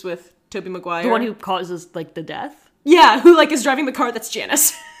that sleeps with Tobey Maguire. The one who causes the death? Yeah, who is driving the car, that's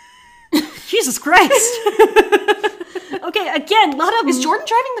Janice. Jesus Christ. Okay, again, a lot of... Is Jordan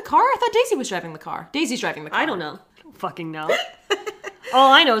driving the car? I thought Daisy was driving the car. Daisy's driving the car. I don't know. I don't fucking know.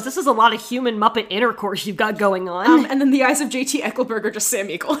 All I know is this is a lot of human Muppet intercourse you've got going on. And then the eyes of J.T. Eckleberg are just Sam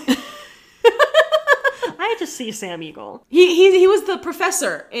Eagle. I had to see Sam Eagle. He was the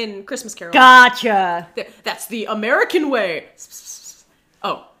professor in Christmas Carol. Gotcha. That's the American way.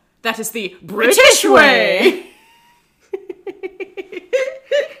 Oh, that is the British way.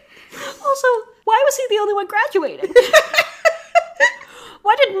 Also, why was he the only one graduating?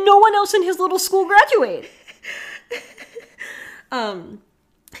 Why did no one else in his little school graduate? The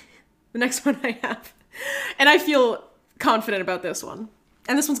next one I have, and I feel confident about this one,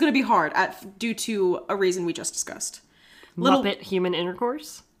 and this one's going to be hard due to a reason we just discussed. Muppet human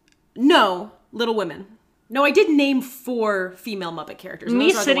intercourse? No, Little Women. No, I did name 4 female Muppet characters.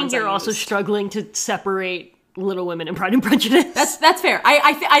 Me sitting here also struggling to separate Little Women and Pride and Prejudice. That's fair.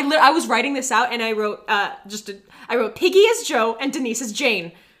 I was writing this out and I wrote I wrote Piggy as Jo and Denise as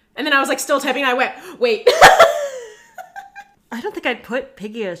Jane, and then I was like still typing. And I went, wait. I don't think I'd put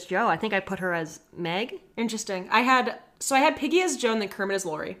Piggy as Jo. I think I put her as Meg. Interesting. I had Piggy as Jo and then Kermit as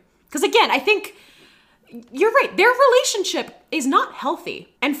Laurie. Because again, I think you're right. Their relationship is not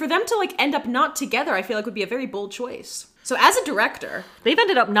healthy, and for them to like end up not together, I feel like would be a very bold choice. So as a director, they've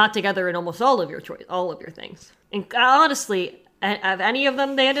ended up not together in almost all of your things. And honestly, have any of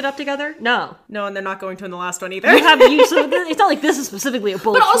them they ended up together? No, and they're not going to in the last one either. You have you, so it's not like this is specifically a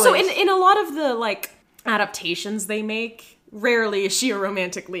bold choice. But also in a lot of the like adaptations they make, rarely is she a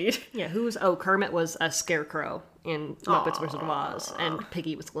romantic lead. Yeah, Kermit was a scarecrow in Muppets Wizard of Oz, and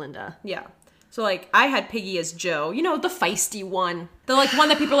Piggy was Glinda. Yeah. So, like, I had Piggy as Jo. You know, the feisty one. The, like, one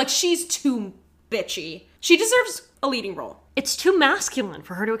that people are like, she's too bitchy. She deserves a leading role. It's too masculine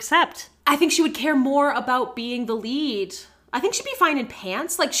for her to accept. I think she would care more about being the lead. I think she'd be fine in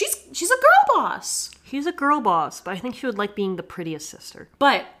pants. Like, she's a girl boss. She's a girl boss, but I think she would like being the prettiest sister.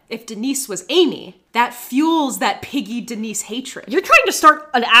 But if Denise was Amy, that fuels that Piggy-Denise hatred. You're trying to start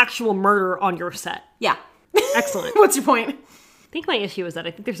an actual murder on your set. Yeah. Excellent. What's your point? I think my issue is that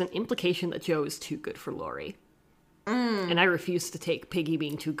I think there's an implication that Jo is too good for Laurie. And I refuse to take Piggy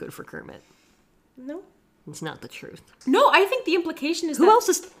being too good for Kermit. No. It's not the truth. No, I think the implication is Who else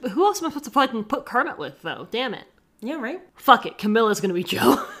am I supposed to fucking put Kermit with, though? Damn it. Yeah, right? Fuck it. Camilla's gonna be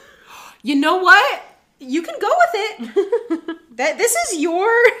Jo. You know what? You can go with it. This is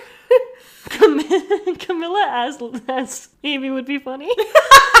your... Camilla as Amy would be funny.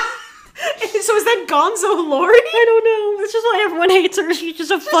 So is that Gonzo Laurie? I don't know. It's just why everyone hates her. She's just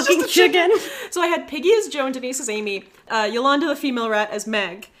a fucking chicken. So I had Piggy as Jo and Denise as Amy, Yolanda the female rat as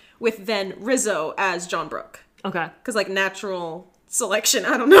Meg, with then Rizzo as John Brooke. Okay. Because like natural selection,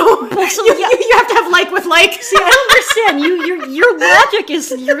 I don't know. You have to have like with like. See, I don't understand. Your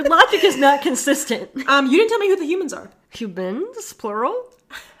logic is not consistent. You didn't tell me who the humans are. Humans, plural?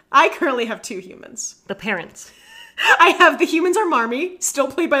 I currently have 2 humans. The parents. I have the humans are Marmee, still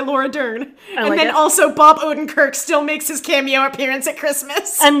played by Laura Dern. And then it. Also Bob Odenkirk still makes his cameo appearance at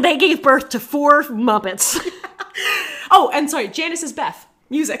Christmas. And they gave birth to 4 Muppets. Oh, and sorry, Janice is Beth.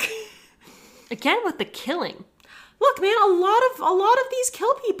 Music. Again with the killing. Look, man, a lot of these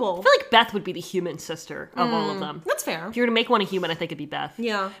kill people. I feel like Beth would be the human sister of all of them. That's fair. If you were to make one a human, I think it'd be Beth.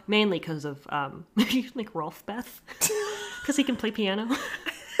 Yeah. Mainly because of, maybe you should make Rolf Beth. Because he can play piano.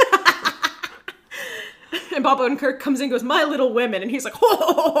 And Bob Odenkirk comes in and goes, "My Little Women," and he's like,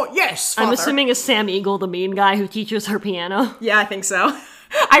 "Oh, yes, Father." I'm assuming it's Sam Eagle, the mean guy who teaches her piano. Yeah, I think so.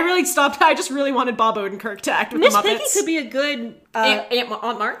 I just really wanted Bob Odenkirk to act with Miss the Muppets. Piggy could be a good...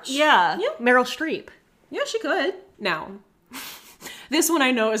 Aunt March? Yeah. Meryl Streep. Yeah, she could. Now, this one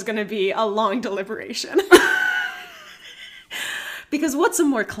I know is going to be a long deliberation. Because what's a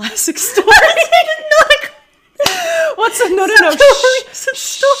more classic story? What's a... No.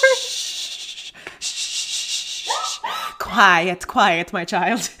 Story. Quiet, my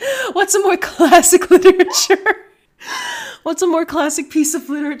child. What's a more classic literature? What's a more classic piece of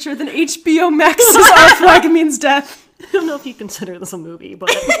literature than HBO Max's Our Flag Means Death? I don't know if you consider this a movie,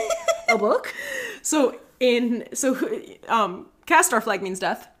 but a book? Cast Our Flag Means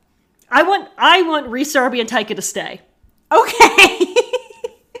Death. I want Rhys Darby and Taika to stay. Okay.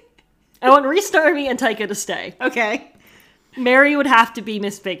 I want Rhys Darby and Taika to stay. Okay. Mary would have to be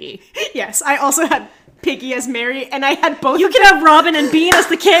Miss Piggy. Yes, I also had Piggy as Mary, and I had both. You can have Robin and Bean as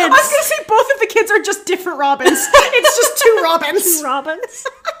the kids. I was gonna say both of the kids are just different Robins. It's just 2 Robins. 2 Robins.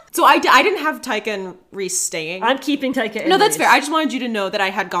 So I didn't have Taika and Reese staying. I'm keeping Taika and No, that's Reese. fair. I just wanted you to know that I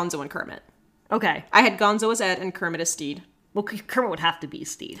had Gonzo and Kermit. Okay. I had Gonzo as Ed and Kermit as Steed. Well, Kermit would have to be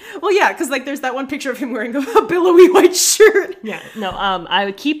Steed. Well, yeah, because like there's that one picture of him wearing a billowy white shirt. Yeah. No. I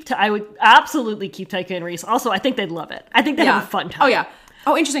would absolutely keep Taika and Reese. Also, I think they'd love it. I think they'd have a fun time. Oh yeah.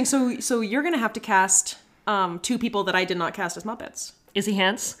 Oh, interesting. So you're gonna have to cast 2 people that I did not cast as Muppets. Izzy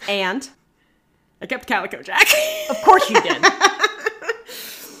Hans. And I kept Calico Jack. Of course you did.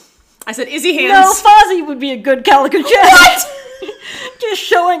 I said Izzy Hands. No, Fozzie would be a good Calico Jack. What? Just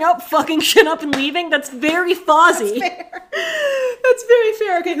showing up, fucking shit up, and leaving? That's very Fozzie. That's very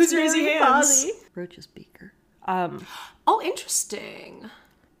fair. Okay, who's your Izzy Hands? Fozzie. Roach's Beaker. Oh, interesting.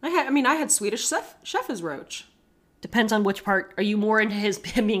 I had Swedish Chef as Roach. Depends on which part. Are you more into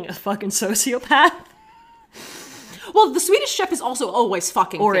him being a fucking sociopath? Well, the Swedish Chef is also always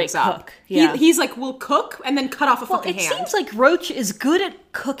fucking or things a up. cook. Yeah. He's like, we'll cook and then cut off a fucking hand. It seems like Roach is good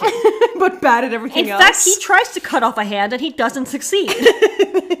at cooking. But bad at everything else. In fact, he tries to cut off a hand and he doesn't succeed.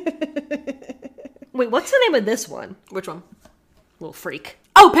 Wait, what's the name of this one? Which one? Little freak.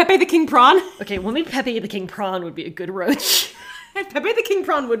 Oh, Pepe the King Prawn? Okay, well, maybe Pepe the King Prawn would be a good roach. Pepe the King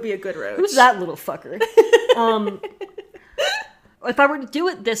Prawn would be a good roach. Who's that little fucker? If I were to do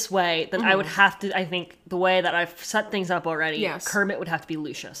it this way, then I would have to, I think, the way that I've set things up already, Kermit would have to be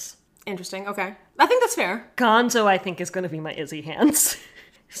Lucius. Interesting, okay. I think that's fair. Gonzo, I think, is going to be my Izzy Hands.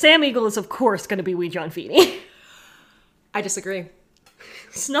 Sam Eagle is, of course, going to be Wee John Feeney. I disagree.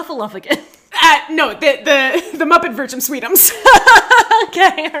 Snuffleupagus. No, the Muppet version Sweetums.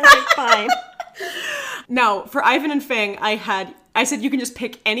 Okay, alright, fine. Now, for Ivan and Fang, I said you can just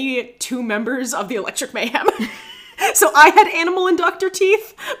pick any 2 members of the Electric Mayhem. So I had Animal and Dr.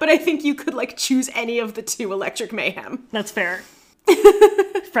 Teeth, but I think you could, like, choose any of the 2 Electric Mayhem. That's fair.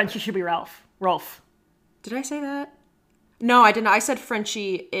 Frenchie should be Ralph. Rolf. Did I say that? No, I didn't. I said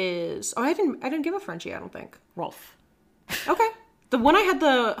Frenchie is... Oh, I didn't give a Frenchie, I don't think. Rolf. Okay. The one I had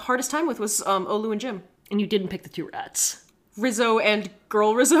the hardest time with was Olu and Jim. And you didn't pick the 2 rats. Rizzo and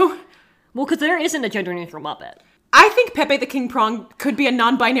Girl Rizzo. Well, because there isn't a gender-neutral Muppet. I think Pepe the King Prawn could be a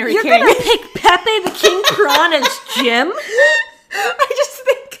non-binary king. You're gonna pick Pepe the King Prawn as Jim? I just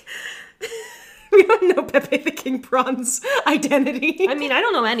think... We don't know Pepe the King Prawn's identity. I mean, I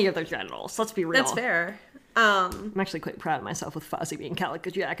don't know any of their genitals. Let's be real. That's fair. I'm actually quite proud of myself with Fozzie being Calico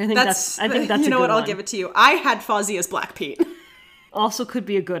Jack. I think that's you know a good what? one. I'll give it to you. I had Fozzie as Black Pete. Also could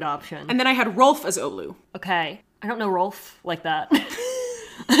be a good option. And then I had Rolf as Olu. Okay. I don't know Rolf like that. I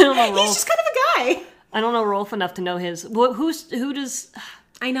don't know Rolf. He's just kind of a guy. I don't know Rolf enough to know his... Who does...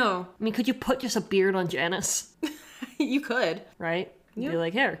 I know. I mean, could you put just a beard on Janice? You could. Right? Yeah. Be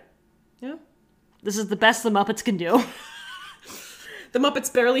like, here. Yeah. This is the best the Muppets can do. The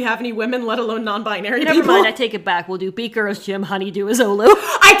Muppets barely have any women, let alone non-binary Never people. mind, I take it back. We'll do Beaker as Jim, Honeydew as Olu.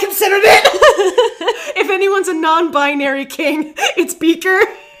 I considered it! If anyone's a non-binary king, it's Beaker.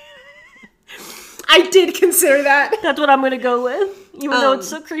 I did consider that. That's what I'm going to go with. Even though it's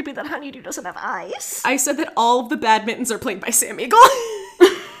so creepy that Honeydew doesn't have eyes. I said that all of the badmintons are played by Sam Eagle.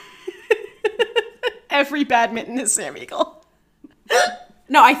 Every badminton is Sam Eagle.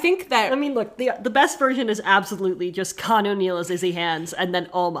 No, I think that... I mean, look, the best version is absolutely just Con O'Neill as Izzy Hands and then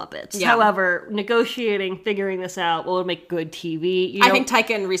all Muppets. Yeah. However, negotiating, figuring this out will make good TV. I think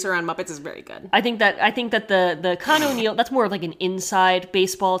Taika and Reese around Muppets is very good. I think that the Con O'Neill, that's more of like an inside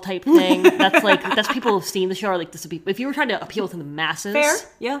baseball type thing. That's people who've seen the show. Like, this would be, if you were trying to appeal to the masses. Fair,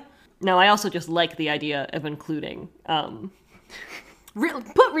 yeah. No, I also just like the idea of including...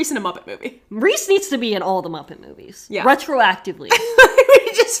 Put Reese in a Muppet movie. Reese needs to be in all the Muppet movies. Yeah. Retroactively.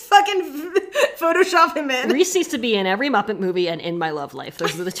 We just fucking Photoshop him in. Reese needs to be in every Muppet movie and in my love life.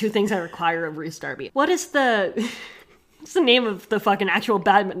 Those are the 2 things I require of Reese Darby. What's the name of the fucking actual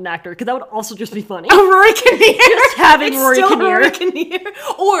badminton actor? Because that would also just be funny. Oh, Rory Kinnear. Just having Rory Kinnear. Rory Kinnear.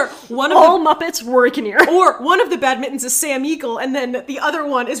 Or one of all Muppets, Rory Kinnear. Or one of the badmintons is Sam Eagle, and then the other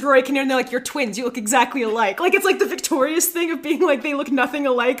one is Rory Kinnear, and they're like, you're twins, you look exactly alike. Like, it's like the Victorious thing of being like, they look nothing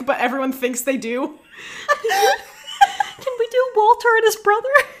alike, but everyone thinks they do. Can we do Walter and his brother?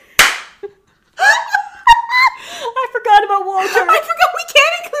 I forgot about Walter. I forgot we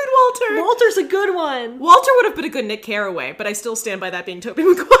can't include Walter. Walter's a good one. Walter would have been a good Nick Carraway, but I still stand by that being Tobey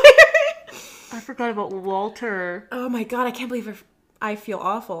Maguire. I forgot about Walter. Oh my god, I can't believe I feel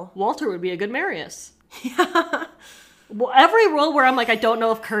awful. Walter would be a good Marius. Yeah. Well, every role where I'm like, I don't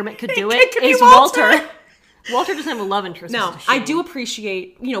know if Kermit could do it is Walter. Walter doesn't have a love interest. No, I do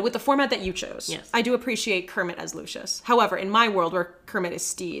appreciate, with the format that you chose, yes. I do appreciate Kermit as Lucius. However, in my world where Kermit is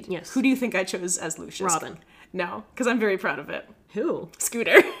Steed, yes. Who do you think I chose as Lucius? Robin. No, because I'm very proud of it. Who?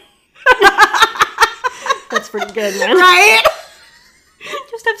 Scooter. That's pretty good, man. Right?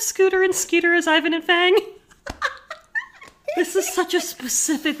 Just have Scooter and Skeeter as Ivan and Fang. This is such a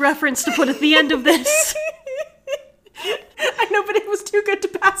specific reference to put at the end of this. I know, but it was too good to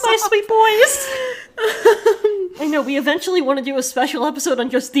pass My off. sweet boys. I know, we eventually want to do a special episode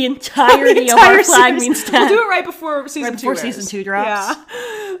on just the entirety of Our Flag Means 10. We'll do it right before season 2 before airs. season 2 drops.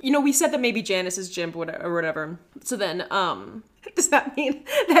 Yeah. We said that maybe Janice is Jim or whatever. So then, does that mean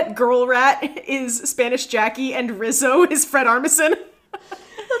that Girl Rat is Spanish Jackie and Rizzo is Fred Armisen?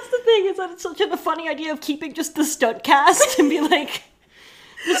 That's the thing, is that it's such a funny idea of keeping just the stunt cast and be like,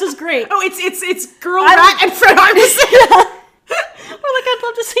 this is great. Oh, it's Girl Rat and Fred Armisen. Or like, I'd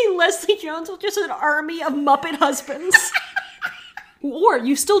love to see Leslie Jones with just an army of Muppet husbands. Or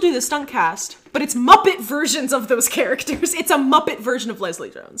you still do the stunt cast, but it's Muppet versions of those characters. It's a Muppet version of Leslie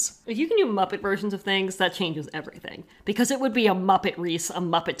Jones. If you can do Muppet versions of things, that changes everything. Because it would be a Muppet Reese, a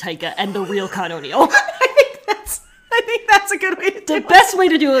Muppet Taika, and the real Con O'Neill. I think that's a good way to do it. The best way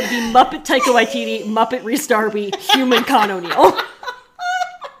to do it would be Muppet Taika Waititi, Muppet Reese Darby, human Con O'Neill.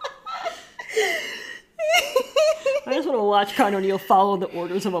 I just want to watch Con O'Neill follow the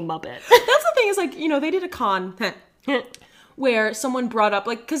orders of a Muppet. That's the thing is, like, you know, they did a con where someone brought up,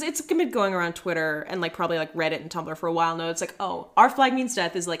 like, because it's been going around Twitter and, like, probably, like, Reddit and Tumblr for a while now. It's like, oh, Our Flag Means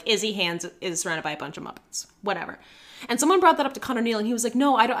Death is, like, Izzy Hands is surrounded by a bunch of Muppets. Whatever. And someone brought that up to Con O'Neill, and he was like,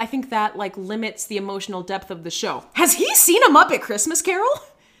 no, I think that, like, limits the emotional depth of the show. Has he seen a Muppet Christmas Carol?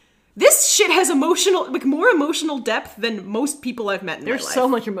 This shit has more emotional depth than most people I've met in my life. There's so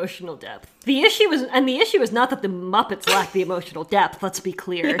much emotional depth. The issue is not that the Muppets lack the emotional depth, let's be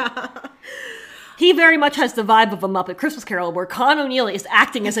clear. Yeah. He very much has the vibe of a Muppet Christmas Carol, where Con O'Neill is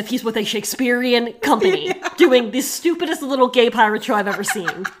acting as if he's with a Shakespearean company, doing the stupidest little gay pirate show I've ever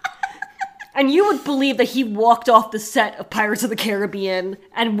seen. And you would believe that he walked off the set of Pirates of the Caribbean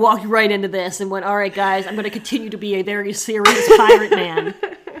and walked right into this and went, all right, guys, I'm going to continue to be a very serious pirate man.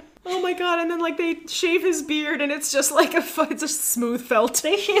 Oh my god, and then, like, they shave his beard and it's just like it's a smooth felt.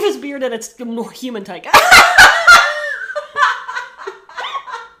 They shave his beard and it's more human type.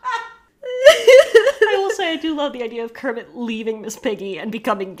 I will say I do love the idea of Kermit leaving Miss Piggy and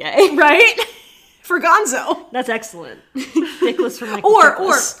becoming gay. Right? For Gonzo. That's excellent. Dickless for Michael Or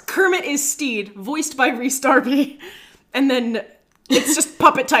Chiklis. Kermit is Steed, voiced by Rhys Darby, and then it's just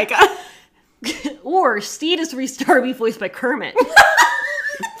Puppet Taika. Or Steed is Rhys Darby, voiced by Kermit.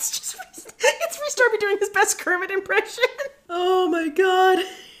 It's Rhys Darby doing his best Kermit impression. Oh my god.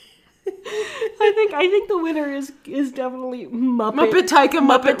 I think the winner is definitely Muppet Taika,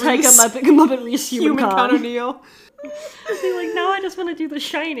 Muppet Reese, Human Con O'Neill. See, like, now I just want to do The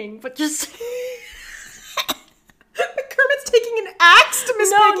Shining, but just... Kermit's taking an axe to Miss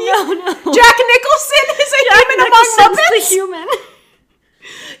Piggy. No. Jack Nicholson is a human among Muppets. The human.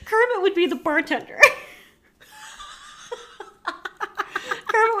 Kermit would be the bartender.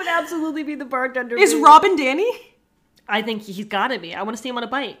 Kermit would absolutely be the bartender. Is Robin Danny? I think he's gotta be. I want to see him on a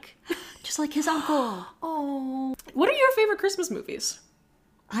bike. Just like his uncle. Oh. What are your favorite Christmas movies?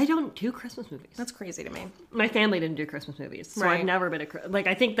 I don't do Christmas movies. That's crazy to me. My family didn't do Christmas movies, so right. I've never been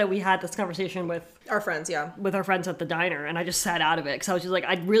I think that we had this conversation with our friends, with our friends at the diner, and I just sat out of it because I was just like,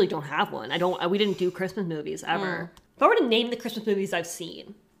 I really don't have one. We didn't do Christmas movies ever. If I were to name the Christmas movies I've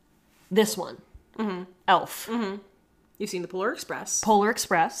seen, this one, Elf. You've seen The Polar Express. Polar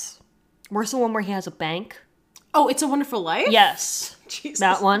Express. Where's the one where he has a bank? Oh, It's a Wonderful Life? Yes. Jesus.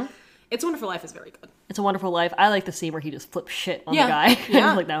 That one. It's a Wonderful Life is very good. It's a Wonderful Life. I like the scene where he just flips shit on the guy.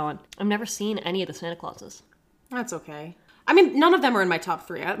 I like that one. I've never seen any of the Santa Clauses. That's okay. I mean, none of them are in my top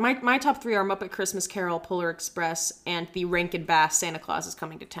three. My top three are Muppet Christmas Carol, Polar Express, and the Rankin Bass Santa Claus is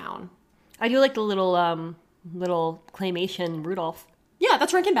Coming to Town. I do like the little claymation Rudolph. Yeah,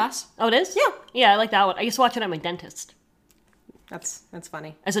 that's Rankin Bass. Oh, it is? Yeah. Yeah, I like that one. I used to watch it at my dentist. That's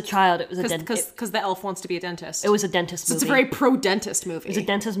funny. As a child, it was a dentist. Because the elf wants to be a dentist. It was a dentist movie. It's a very pro-dentist movie. It's a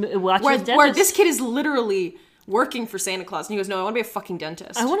dentist movie. Where this kid is literally working for Santa Claus, and he goes, no, I want to be a fucking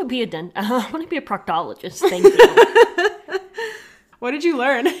dentist. I want to be a proctologist. Thank you. What did you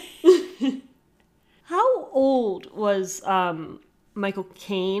learn? How old was Michael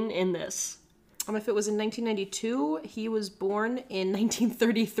Caine in this? If it was in 1992, he was born in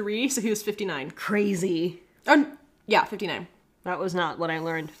 1933, so he was 59. Crazy. Yeah, 59. That was not what I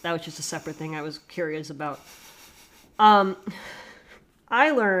learned. That was just a separate thing I was curious about. I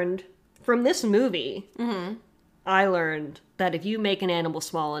learned from this movie, I learned that if you make an animal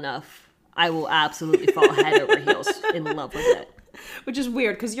small enough, I will absolutely fall head over heels in love with it. Which is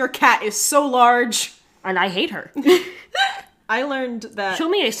weird, because your cat is so large. And I hate her. I learned that... Show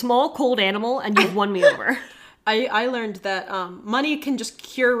me a small, cold animal, and you've won me over. I learned that money can just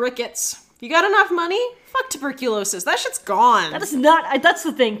cure rickets. You got enough money? Fuck tuberculosis. That shit's gone. That is not... That's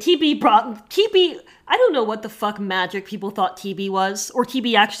the thing. TB... I don't know what the fuck magic people thought TB was. Or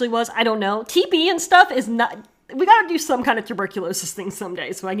TB actually was. I don't know. TB and stuff is not... We gotta do some kind of tuberculosis thing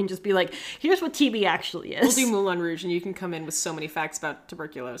someday, so I can just be like, here's what TB actually is. We'll do Moulin Rouge, and you can come in with so many facts about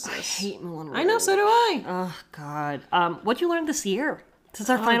tuberculosis. I hate Moulin Rouge. I know, so do I. Oh, God. What'd you learn this year? This is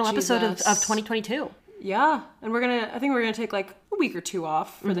our final episode of 2022. Yeah, and I think we're gonna take like a week or two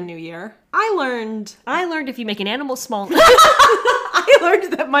off for the new year. I learned if you make an animal small... I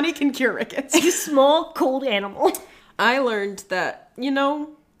learned that money can cure rickets. A small, cold animal. I learned that,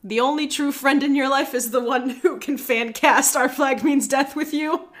 the only true friend in your life is the one who can fan cast Our Flag Means Death with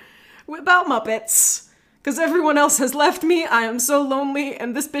you about Muppets. Because everyone else has left me, I am so lonely,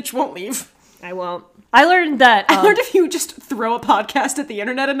 and this bitch won't leave. I won't. I learned that... I learned if you just throw a podcast at the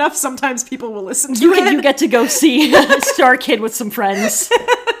internet enough, sometimes people will listen to it. You get to go see Star Kid with some friends.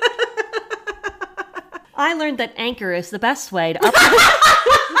 I learned that Anchor is the best way to upload...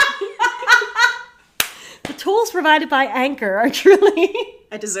 The tools provided by Anchor are truly...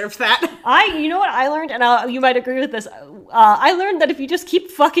 I deserved that. You know what I learned, and you might agree with this. I learned that if you just keep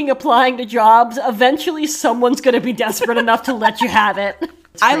fucking applying to jobs, eventually someone's going to be desperate enough to let you have it.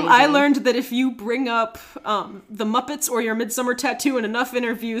 I learned that if you bring up the Muppets or your Midsummer tattoo in enough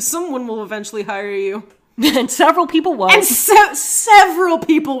interviews, someone will eventually hire you. And several people won't. And several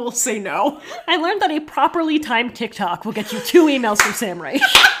people will say no. I learned that a properly timed TikTok will get you 2 emails from Sam Raimi.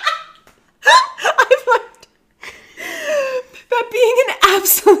 I've learned that being an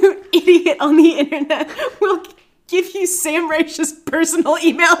absolute idiot on the internet will give you Sam Raish's personal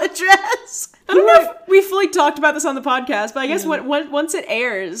email address. I don't know if we fully talked about this on the podcast, but I guess once it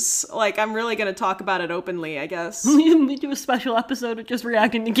airs, like, I'm really going to talk about it openly, I guess. We do a special episode of just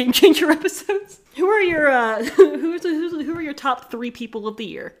reacting to Game Changer episodes. Who are your who are your top 3 people of the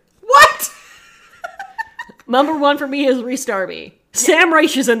year? What? Number 1 for me is Rhys Darby. Sam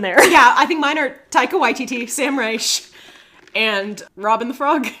Raish is in there. Yeah, I think mine are Taika Waititi, Sam Raish, and Robin the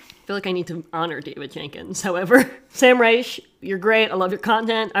Frog. I feel like I need to honor David Jenkins. However, Sam Raish, you're great. I love your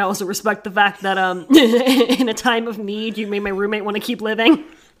content. I also respect the fact that in a time of need, you made my roommate want to keep living.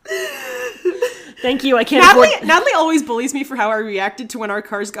 Thank you. I can't Natalie always bullies me for how I reacted to when our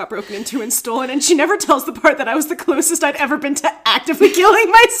cars got broken into and stolen, and she never tells the part that I was the closest I'd ever been to actively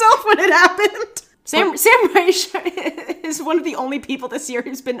killing myself when it happened. Sam Raish is one of the only people this year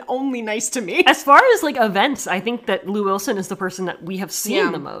who's been only nice to me. As far as, like, events, I think that Lou Wilson is the person that we have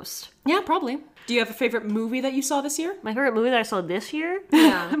seen the most. Yeah, probably. Do you have a favorite movie that you saw this year? My favorite movie that I saw this year?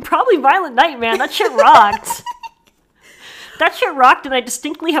 Yeah. Probably Violent Night, man. That shit rocked. That shit rocked, and I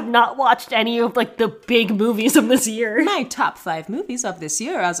distinctly have not watched any of, like, the big movies of this year. My top 5 movies of this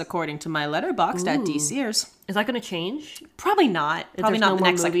year, as according to my Letterboxd at D. Sears. Is that going to change? Probably not. Probably not in the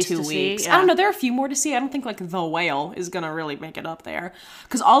next, like, 2 weeks. Yeah. I don't know. There are a few more to see. I don't think, like, The Whale is going to really make it up there.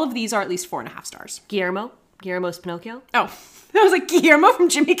 Because all of these are at least 4.5 stars. Guillermo's Pinocchio? Oh. I was like, Guillermo from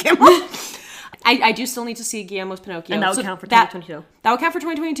Jimmy Kimmel? I do still need to see Guillermo's Pinocchio. And that would count for 2022. That would count for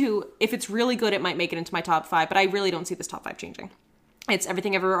 2022. If it's really good, it might make it into my top 5, but I really don't see this top 5 changing. It's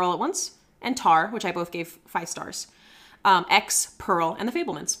Everything Everywhere All at Once and Tar, which I both gave 5 stars. X, Pearl, and The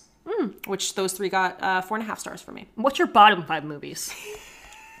Fabelmans, which those 3 got 4.5 stars for me. What's your bottom 5 movies?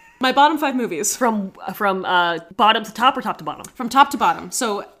 My bottom 5 movies. From bottom to top or top to bottom? From top to bottom.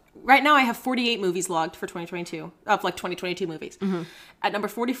 So right now I have 48 movies logged for 2022, of like 2022 movies. Mm-hmm. At number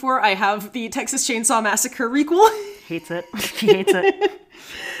 44, I have the Texas Chainsaw Massacre requel. Hates it. She hates it.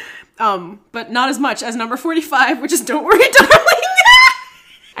 But not as much as number 45, which is Don't Worry, Darling.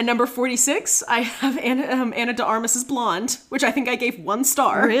 At number 46, I have Anna de Armas's Blonde, which I think I gave 1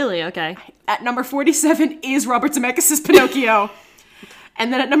 star. Really? Okay. At number 47 is Robert Zemeckis' Pinocchio.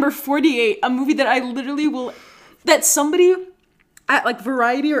 And then at number 48, a movie that I literally that somebody at like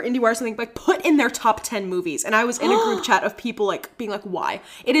Variety or IndieWire or something, like, put in their top 10 movies. And I was in a group chat of people like being like, why?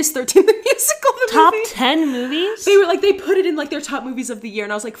 It is 13 the Musical, the top movie. 10 movies? They were like, they put it in like their top movies of the year.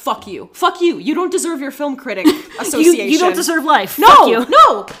 And I was like, fuck you. Fuck you. You don't deserve your Film Critic Association. You don't deserve life. No, fuck you.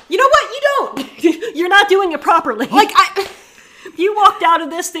 No. You know what? You don't. You're not doing it properly. Like, you walked out of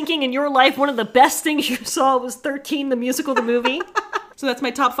this thinking in your life one of the best things you saw was 13 the Musical, the movie. So that's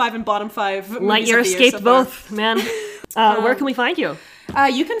my top 5 and bottom 5 movies Lightyear of the year escaped so far. both, man. Where can we find you?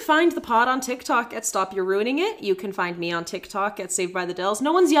 You can find the pod on TikTok at Stop You're Ruining It. You can find me on TikTok at Saved by the Dells.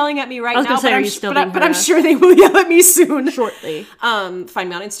 No one's yelling at me right now, but I'm sure they will yell at me soon. Shortly. Find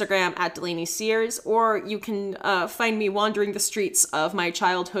me on Instagram at Delaney Sears, or you can find me wandering the streets of my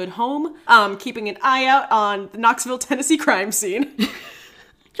childhood home, keeping an eye out on the Knoxville, Tennessee crime scene.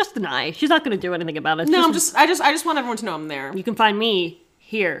 Just an eye. She's not going to do anything about it. No, I just want everyone to know I'm there. You can find me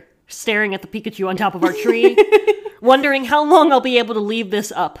here, staring at the Pikachu on top of our tree, wondering how long I'll be able to leave this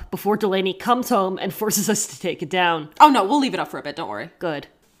up before Delaney comes home and forces us to take it down. Oh no, we'll leave it up for a bit, don't worry. Good.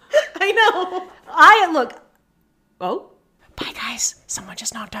 I know. Oh? Bye guys, someone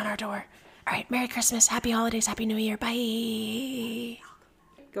just knocked on our door. Alright, Merry Christmas, Happy Holidays, Happy New Year, bye.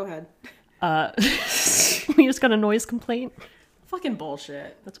 Go ahead. We just got a noise complaint. Fucking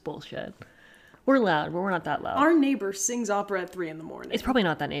bullshit. That's bullshit. We're loud, but we're not that loud. Our neighbor sings opera at 3 a.m. It's probably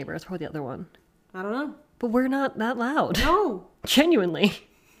not that neighbor, it's probably the other one. I don't know. But we're not that loud. No. Genuinely.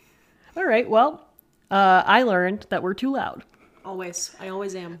 All right, well, I learned that we're too loud. Always. I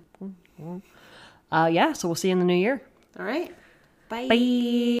always am. Yeah, so we'll see you in the new year. All right. Bye.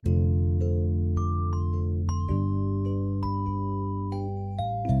 Bye.